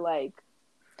you were, like,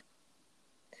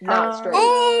 not straight?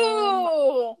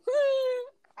 Oh!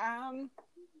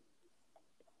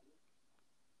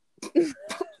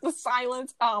 The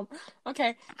silence.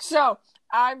 Okay, so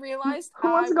I realized Who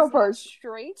wants I to go was not first?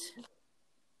 straight.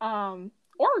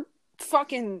 Or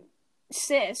fucking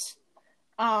cis.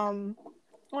 When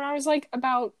I was like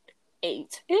about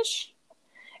 8-ish.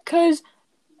 Cause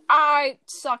I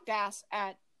sucked ass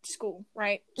at school,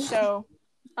 right? So,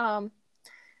 I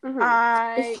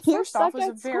You first off suck was a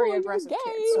at very school, aggressive you're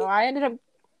kid, gay. so I ended up.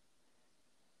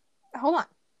 Hold on.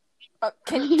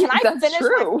 Can I That's finish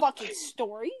true. my fucking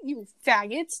story? You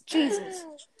faggots! Jesus.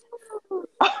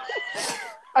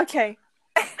 Okay.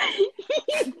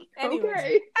 Anyways,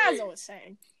 Okay. as I was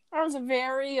saying, I was a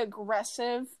very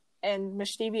aggressive and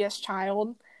mischievous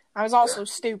child. I was also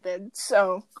stupid,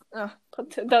 so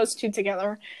put those two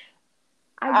together.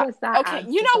 I guess that okay,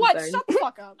 adds you to know what? something. Shut the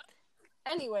fuck up.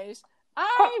 Anyways,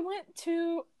 I went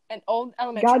to an old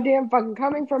elementary. Goddamn fucking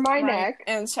coming for my neck.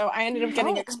 And so I ended up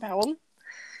getting expelled.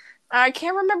 I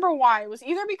can't remember why. It was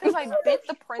either because I bit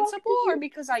the principal or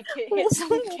because I hit some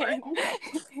kid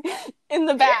in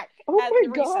the back. Oh at my the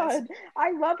recess. god.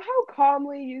 I love how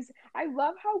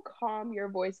calm your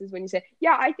voice is when you say,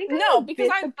 yeah, I think No, because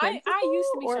I used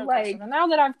to be or so like, aggressive. And now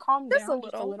that I've calmed Just down a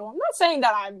just a little. little, I'm not saying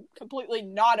that I'm completely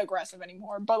not aggressive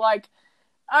anymore, but like,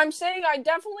 I'm saying I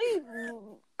definitely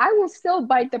I will still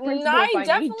bite the principal if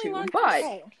I need to, learned but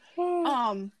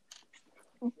control.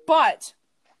 But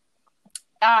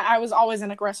I was always an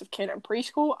aggressive kid in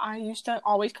preschool. I used to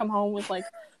always come home with like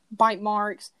bite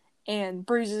marks and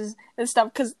bruises and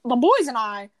stuff because the boys and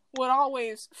I would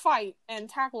always fight and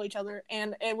tackle each other,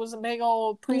 and it was a big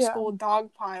old preschool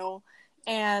dog pile.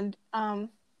 And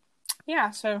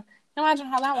yeah, so imagine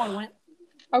how that one went.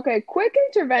 okay, quick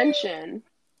intervention.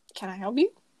 Can I help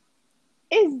you?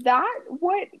 Is that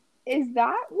what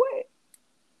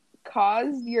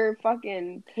caused your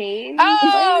fucking pain?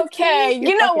 Oh, okay.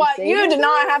 Your You know fucking what? You savings? did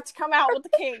not have to come out with the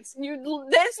kinks.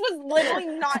 This was literally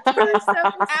not yours.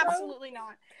 Absolutely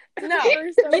not. No.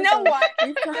 You know what?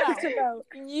 We've talked about.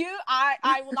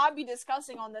 I will not be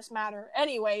discussing on this matter.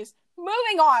 Anyways,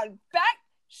 moving on.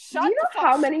 Shut Do you know the fuck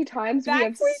how up. many times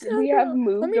we have Let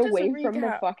moved me just away from the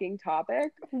recap. fucking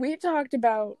topic? We talked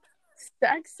about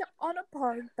sex on a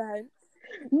park bench.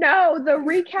 No, the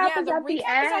recap Yeah, is the at the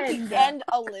recap is end. at the end,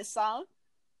 Alyssa.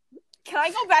 Can I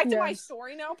go back to my Yes.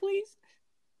 story now, please?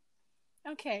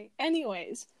 Okay,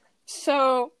 anyways.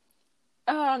 So,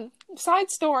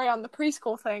 side story on the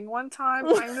preschool thing. One time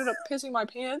I ended up pissing my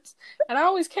pants, and I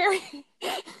always carry...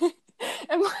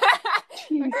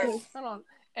 Jesus. Hold on.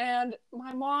 And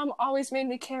my mom always made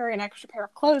me carry an extra pair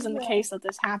of clothes in the case that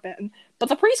this happened. But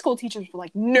the preschool teachers were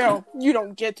like, no, you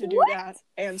don't get to do that.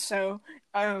 And so,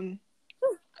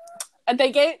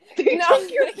 they gave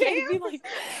me like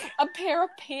a pair of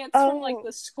pants from like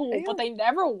the school, but they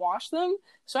never washed them.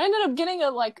 So I ended up getting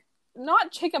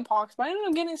not chicken pox, but I ended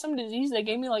up getting some disease that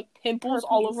gave me like pimples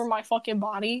all over my fucking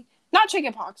body. Not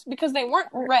chicken pox, because they weren't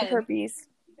red. Herpes.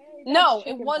 No,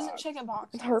 it wasn't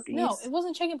chickenpox. Herpes. No, it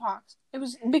wasn't chickenpox. It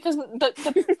was because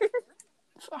the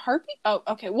herpes. Oh,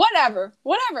 okay, whatever.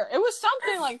 It was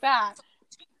something like that,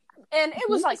 and it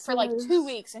was like for like 2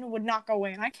 weeks, and it would not go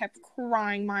away, and I kept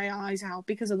crying my eyes out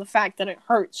because of the fact that it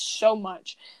hurt so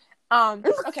much.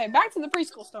 Okay, back to the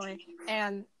preschool story,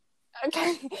 and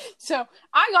okay, so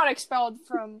I got expelled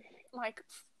from like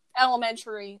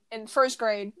elementary in first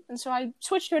grade, and so I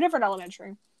switched to a different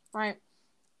elementary, right?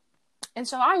 And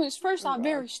so I was first off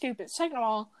very stupid. Second of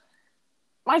all,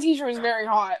 my teacher was very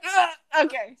hot.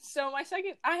 Okay, so my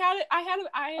second, I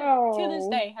to this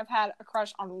day have had a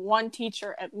crush on one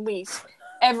teacher at least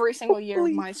every single year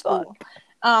of my school.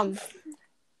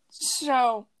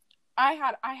 So I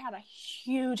had a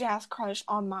huge ass crush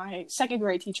on my second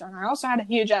grade teacher, and I also had a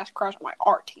huge ass crush on my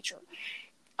art teacher.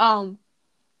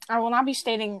 I will not be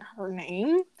stating her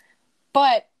name,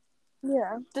 but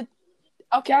Yeah.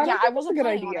 I wasn't a good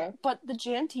idea. But the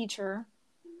gym teacher,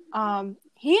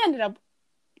 he ended up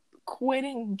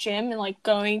quitting gym and like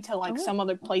going to like some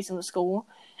other place in the school,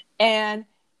 and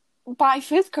by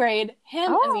 5th grade,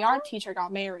 him and the art teacher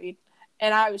got married,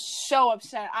 and I was so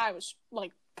upset. I was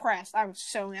like pressed. I was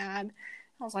so mad.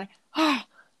 I was like, I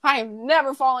am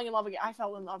never falling in love again. I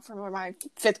fell in love for my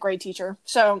 5th grade teacher,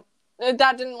 so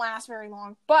that didn't last very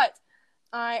long. But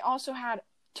I also had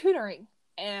tutoring.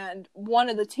 And one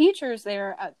of the teachers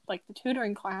there at like the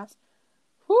tutoring class,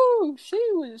 she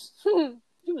was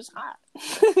hot.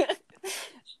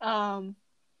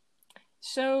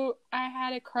 So I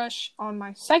had a crush on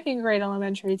my 2nd grade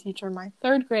elementary teacher, my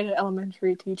 3rd grade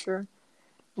elementary teacher,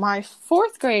 my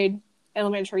 4th grade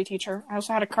elementary teacher. I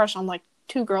also had a crush on like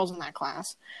 2 girls in that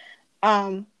class.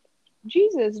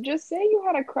 Jesus, just say you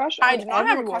had a crush on everyone. I don't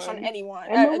have a crush on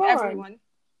anyone. Everyone.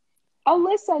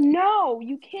 Alyssa, no,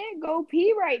 you can't go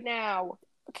pee right now.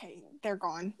 Okay, they're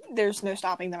gone. There's no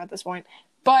stopping them at this point.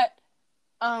 But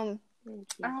I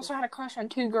also had a crush on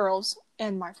 2 girls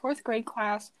in my 4th grade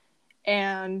class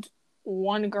and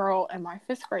 1 girl in my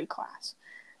 5th grade class.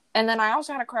 And then I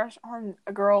also had a crush on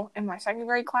a girl in my 2nd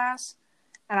grade class,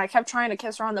 and I kept trying to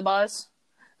kiss her on the bus.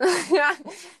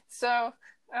 So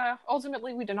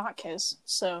ultimately we did not kiss.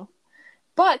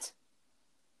 But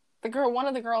one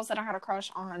of the girls that I had a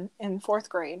crush on in 4th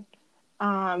grade,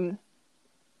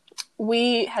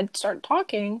 we had started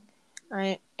talking,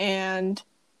 right? And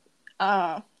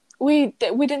we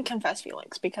didn't confess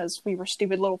feelings because we were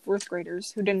stupid little 4th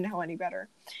graders who didn't know any better.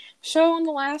 So on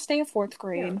the last day of 4th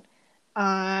grade,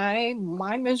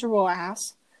 my miserable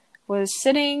ass was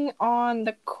sitting on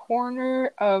the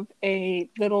corner of a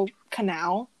little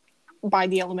canal by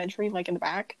the elementary, like in the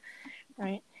back,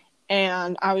 right?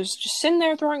 And I was just sitting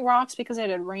there throwing rocks because it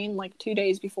had rained like 2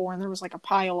 days before and there was like a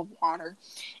pile of water.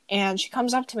 And she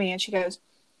comes up to me and she goes,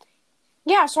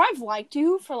 yeah, so I've liked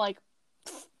you for like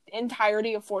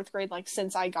entirety of 4th grade, like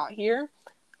since I got here.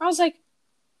 I was like,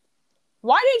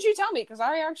 why didn't you tell me? Because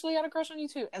I actually had a crush on you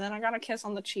too. And then I got a kiss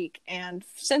on the cheek. And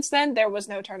since then, there was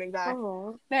no turning back.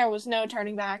 There was no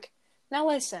turning back. Now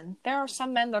listen, there are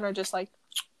some men that are just like,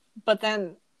 but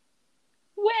then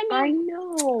women. I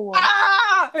know.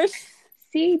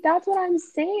 See, that's what I'm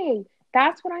saying.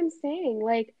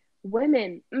 Like,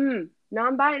 women,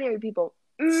 non-binary people,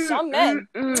 some men.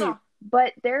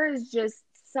 But there is just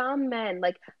some men,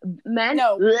 like men.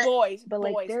 No, boys. But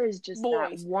boys, like, there is just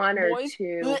boys, that one or boys,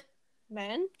 two.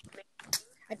 Men?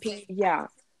 I peed. Yeah.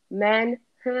 Men,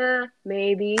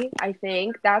 maybe, I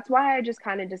think. That's why I just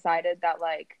kind of decided that,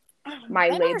 like, my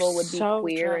label would be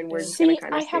queer, and we're just going to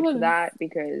kind of stick to that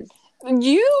because...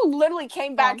 You literally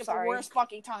came back at the worst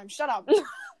fucking time. Shut up.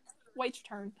 Wait your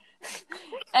turn.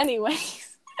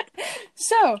 Anyways.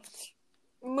 So,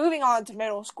 moving on to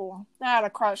middle school. I had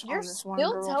a crush on this one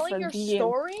girl telling for your the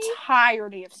story?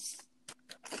 entirety of...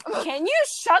 Can you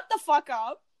shut the fuck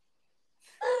up?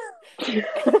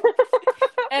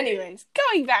 Anyways,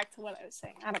 going back to what I was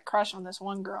saying. I had a crush on this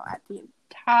one girl at the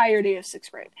entirety of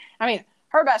 6th grade. I mean,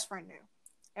 her best friend knew.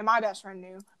 And my best friend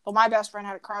knew. But my best friend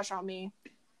had a crush on me.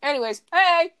 Anyways,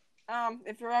 hey!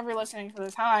 If you're ever listening to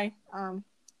this, hi.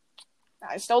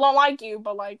 I still don't like you,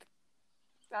 but, like,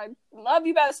 I love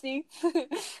you, bestie.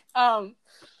 But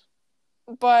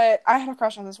I had a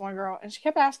crush on this one girl, and she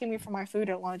kept asking me for my food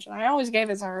at lunch, and I always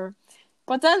gave it to her.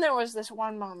 But then there was this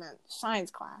one moment, science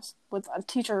class, with a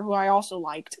teacher who I also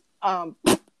liked.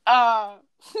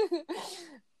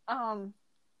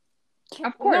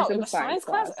 Of course, it was science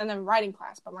class and then writing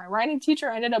class. But my writing teacher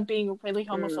ended up being really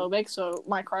homophobic, so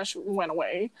my crush went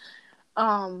away.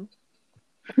 Not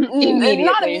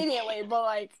immediately, but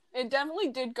like it definitely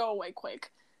did go away quick.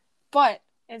 But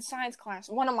in science class,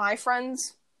 one of my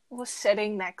friends was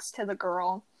sitting next to the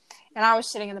girl, and I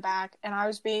was sitting in the back, and I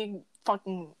was being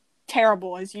fucking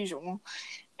terrible as usual.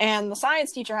 And the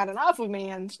science teacher had enough of me,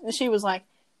 and she was like,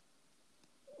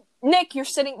 Nick, you're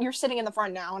sitting in the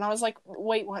front now. And I was like,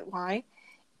 wait, what, why?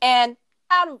 And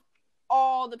out of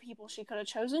all the people she could have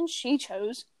chosen, she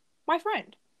chose my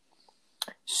friend.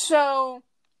 So,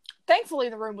 thankfully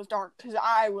the room was dark, because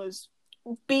I was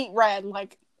beat red.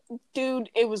 Like, dude,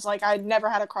 it was like I'd never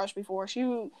had a crush before. She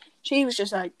was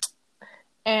just like,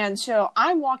 and so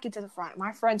I'm walking to the front.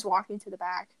 My friend's walking to the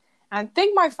back. And I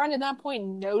think my friend at that point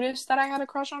noticed that I had a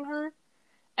crush on her.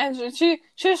 And so she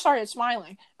just started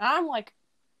smiling. And I'm like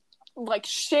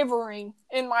shivering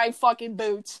in my fucking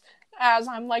boots as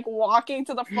I'm like walking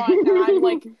to the front. And I'm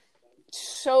like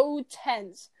so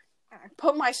tense. And I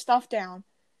put my stuff down.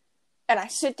 And I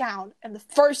sit down. And the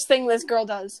first thing this girl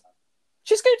does,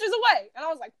 she scooches away. And I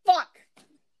was like, fuck.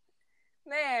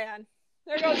 Man.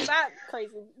 There goes that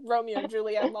crazy Romeo and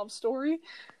Juliet love story.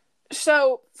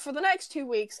 So, for the next 2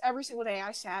 weeks, every single day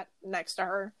I sat next to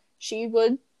her, she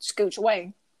would scooch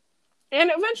away. And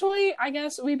eventually, I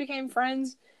guess, we became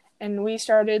friends, and we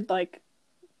started, like,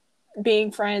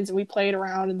 being friends, and we played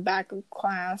around in the back of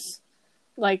class,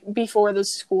 like, before the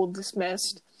school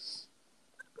dismissed.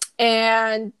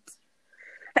 And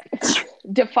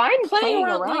define playing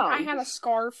around. Like, I had a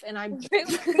scarf, and I...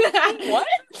 What?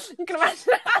 You can imagine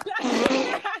that.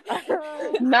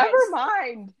 Never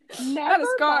mind. I had a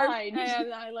scarf,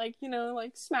 and I, like,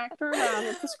 smacked her around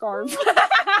with the scarf.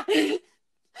 Jesus.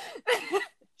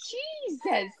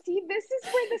 See, this is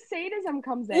where the sadism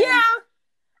comes in. Yeah.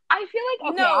 I feel like,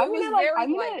 okay, no, it was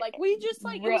very light. Like, we just,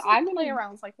 like, it was like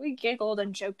play-arounds. Like, we giggled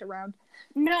and joked around.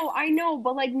 No, I know,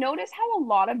 but, like, notice how a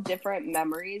lot of different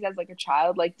memories as, like, a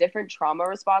child, like, different trauma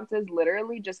responses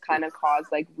literally just kind of cause,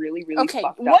 like, really, really fucked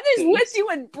up what is kinks. with you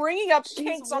and bringing up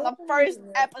kinks on the first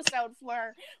episode,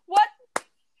 Fleur? What?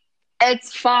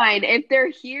 It's fine. If they're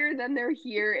here, then they're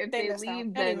here. If they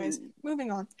leave, then... Anyways,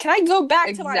 moving on. Can I go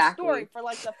back to my story for,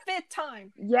 like, the 5th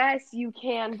time? Yes, you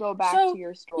can go back to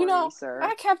your story, sir.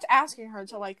 I kept asking her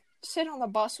to, like, sit on the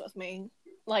bus with me.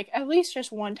 Like, at least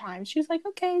just one time. She was like,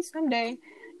 okay, someday.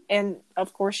 And,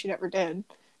 of course, she never did.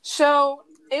 So,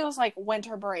 it was, like,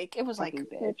 winter break. It was, like,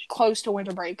 close to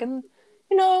winter break. And,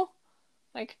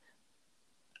 like,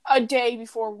 a day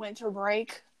before winter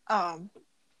break, I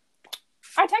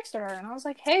texted her, and I was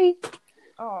like, hey.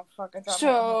 Oh, fuck. I thought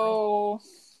so,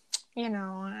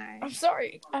 I'm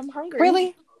sorry. I'm hungry.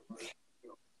 Really?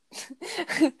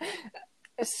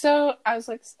 So, I was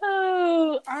like,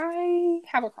 I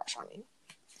have a crush on you.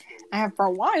 I have for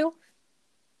a while.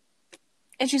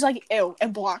 And she's like, ew,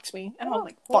 and blocks me. And I was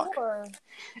like, fuck.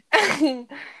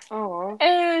 Oh.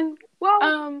 And,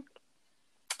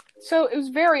 so it was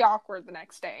very awkward the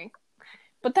next day.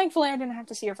 But thankfully I didn't have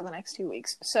to see her for the next 2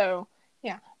 weeks. So,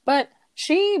 yeah. But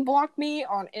she blocked me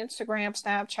on Instagram,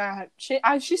 Snapchat.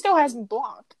 She still has me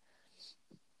blocked.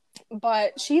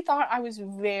 But she thought I was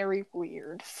very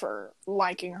weird for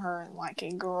liking her and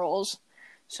liking girls.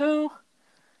 So...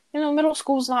 middle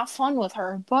school's not fun with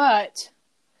her, but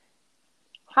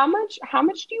how much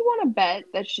do you want to bet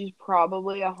that she's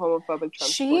probably a homophobic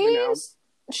Trump supporter now?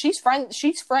 She's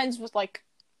friends with, like,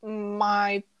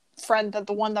 my friend,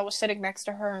 the one that was sitting next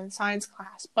to her in science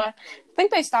class, but I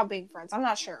think they stopped being friends. I'm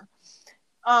not sure.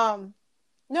 No,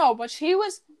 but she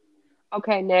was...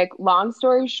 Okay, Nick, long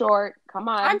story short, come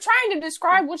on. I'm trying to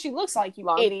describe what she looks like, you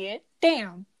idiot.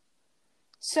 Damn.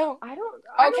 So I don't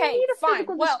need a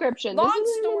physical description. Long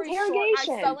story short,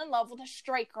 I fell in love with a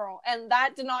straight girl, and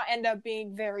that did not end up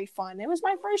being very fun. It was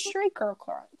my first straight girl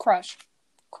crush.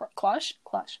 Clush?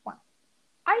 Wow.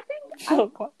 I think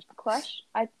Clush.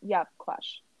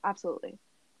 Clush. Absolutely.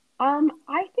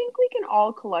 I think we can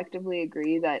all collectively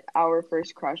agree that our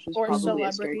first crush was probably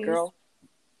a straight girl.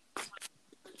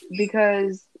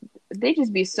 Because they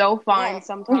just be so fine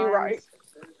sometimes. You're right.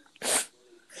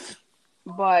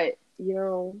 But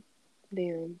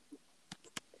damn.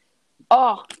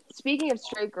 Oh, speaking of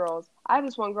straight girls, I have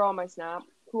this one girl on my Snap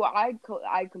who I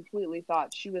completely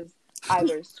thought she was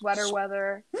either sweater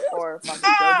weather or fucking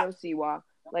JoJo Siwa.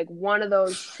 Like, one of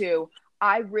those two.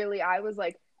 I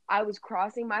was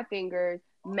crossing my fingers,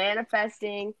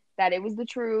 manifesting that it was the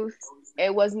truth.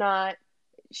 It was not.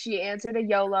 She answered a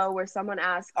YOLO where someone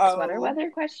asked, sweater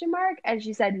weather, ? And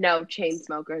she said, no, chain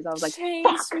smokers. I was like, chain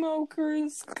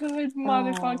smokers, good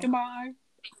motherfucking bye.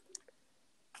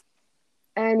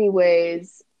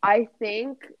 Anyways, I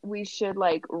think we should,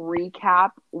 like,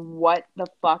 recap what the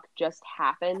fuck just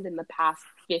happened in the past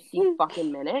 50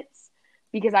 fucking minutes.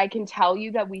 Because I can tell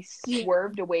you that we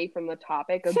swerved away from the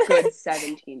topic a good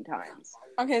 17 times.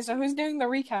 Okay, so who's doing the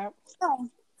recap? Oh.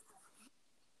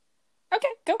 Okay,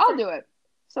 go. I'll do it.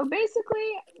 So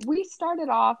basically, we started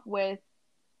off with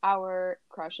our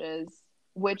crushes,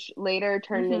 which later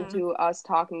turned into us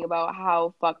talking about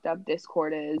how fucked up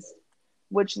Discord is,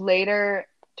 which later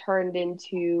turned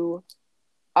into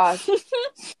us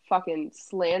fucking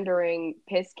slandering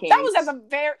Piss Kings. That was at the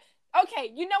very...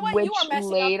 Okay, you know what? You are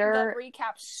messing up the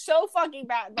recap so fucking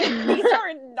bad. Like, these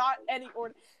are not any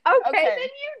order. Okay, then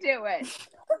you do it.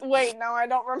 Wait, no, I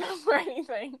don't remember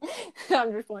anything.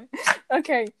 I'm just playing.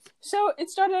 Okay, so it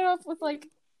started off with, like...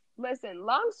 Listen,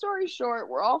 long story short,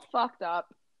 we're all fucked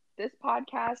up. This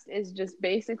podcast is just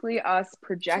basically us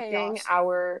projecting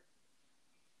our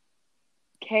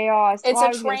chaos. It's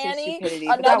a tranny,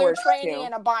 another tranny,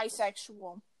 and a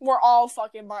bisexual. We're all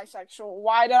fucking bisexual.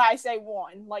 Why did I say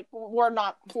one? Like, we're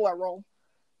not plural.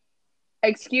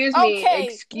 Excuse me. Okay,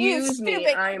 excuse me.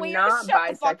 I'm queer. not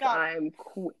bisexual. I'm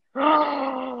queer.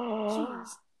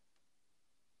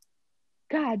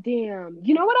 God damn.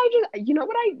 You know what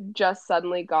I just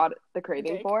suddenly got the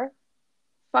craving for?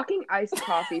 Fucking iced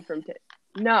coffee from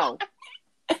No.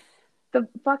 The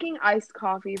fucking iced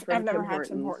coffee from I've never Tim had Hortons.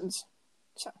 Tim Hortons.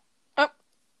 So.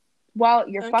 Well,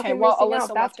 you're fucking missing Alyssa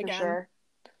out, that's for sure.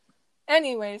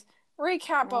 Anyways,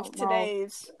 recap of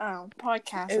today's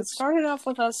podcast. It started off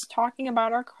with us talking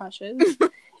about our crushes.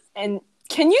 And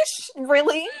can you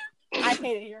really? I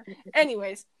hate it here.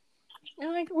 Anyways,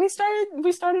 like we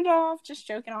started off just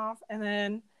joking off, and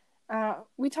then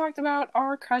we talked about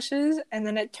our crushes, and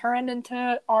then it turned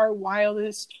into our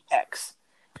wildest ex,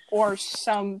 or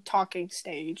some talking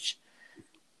stage.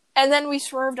 And then we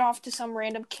swerved off to some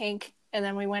random kink, and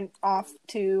then we went off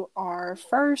to our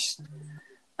first,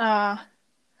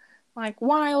 like,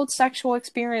 wild sexual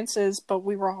experiences, but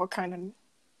we were all kind of...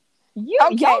 Y'all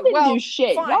didn't do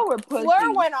shit. Fine. Y'all were pussy.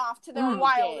 Fleur went off to their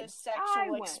wildest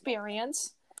sexual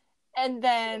experience, and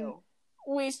then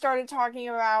we started talking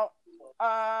about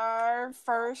our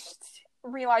first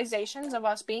realizations of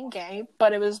us being gay,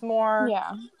 but it was more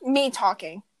me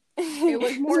talking. It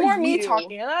was more, me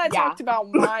talking, and then I talked about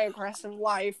my aggressive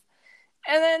life,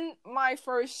 and then my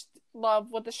first love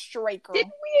with a straight girl.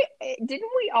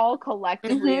 Didn't we all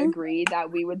collectively agree that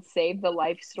we would save the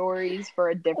life stories for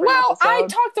a different episode? I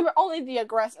talked about only the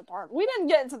aggressive part. We didn't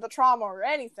get into the trauma or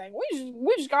anything.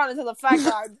 We just got into the fact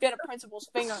that I bit a principal's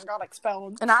finger and got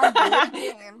expelled. And I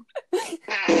did.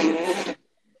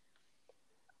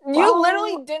 You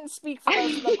literally didn't speak for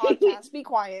most of the podcast. Be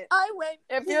quiet. I went.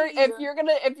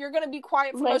 If you're gonna be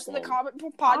quiet for most of the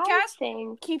podcast,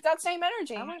 keep that same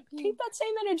energy. Keep that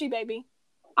same energy, baby.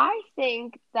 I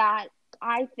think that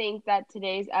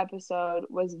today's episode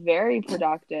was very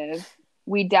productive.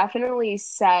 We definitely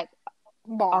set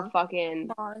a fucking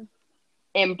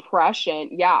impression.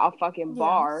 Yeah, a fucking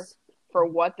bar for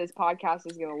what this podcast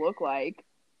is gonna look like.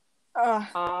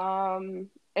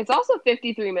 It's also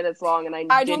 53 minutes long, and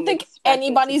I don't think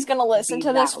anybody's gonna listen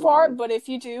to this far. But if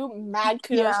you do, mad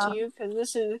kudos to you, because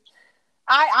this is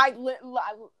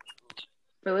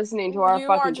for listening to our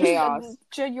fucking chaos.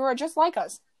 You are just like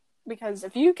us, because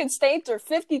if you can stay through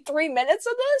 53 minutes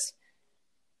of this,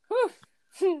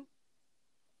 whew,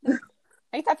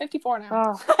 make that 54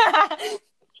 now.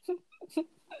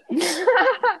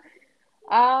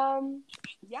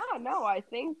 I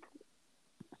think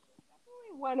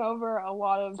we went over a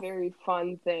lot of very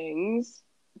fun things.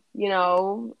 You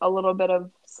know, a little bit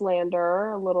of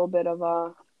slander, a little bit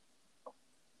of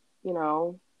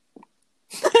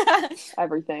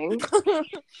everything.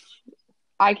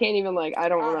 I can't even I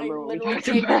don't remember what we talked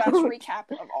about. The best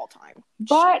recap of all time.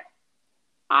 But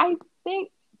I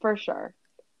think for sure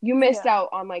you missed out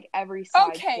on every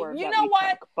side swerve you know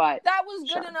what? Took, but that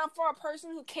was good enough for a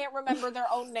person who can't remember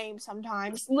their own name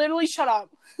sometimes. Literally, shut up.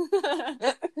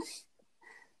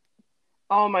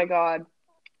 Oh my god.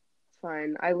 It's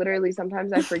fine. I literally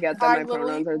sometimes I forget that my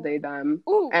pronouns are they them.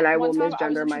 And I will misgender myself.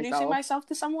 I was introducing myself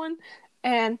to someone,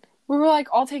 and we were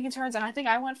all taking turns, and I think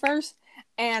I went first,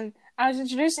 and I was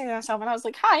introducing myself, and I was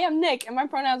like, "Hi, I'm Nick, and my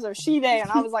pronouns are she, they," and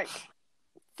I was like,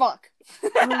 "Fuck,"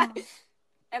 and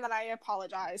then I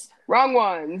apologized. Wrong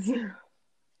ones.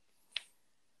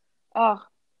 Oh,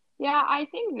 yeah. I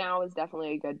think now is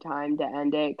definitely a good time to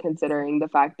end it, considering the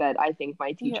fact that I think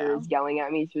my teacher is yelling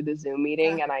at me through the Zoom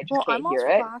meeting, and I just can't hear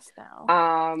it.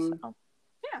 Now,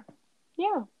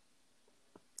 yeah.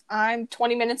 I'm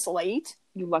 20 minutes late.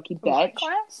 You lucky bitch.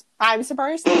 Class. I'm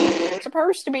supposed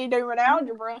to be doing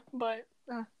algebra, but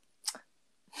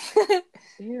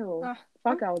ew.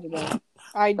 Fuck algebra.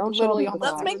 I don't literally.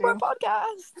 Let's make more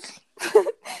podcasts.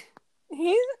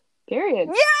 Period.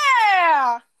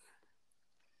 Yeah.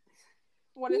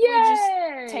 What if we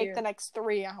just take the next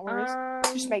 3 hours?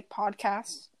 Just make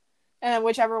podcasts. And then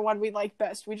whichever one we like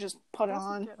best, we just put it That's a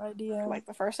on good idea. for, like,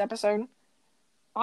 the first episode.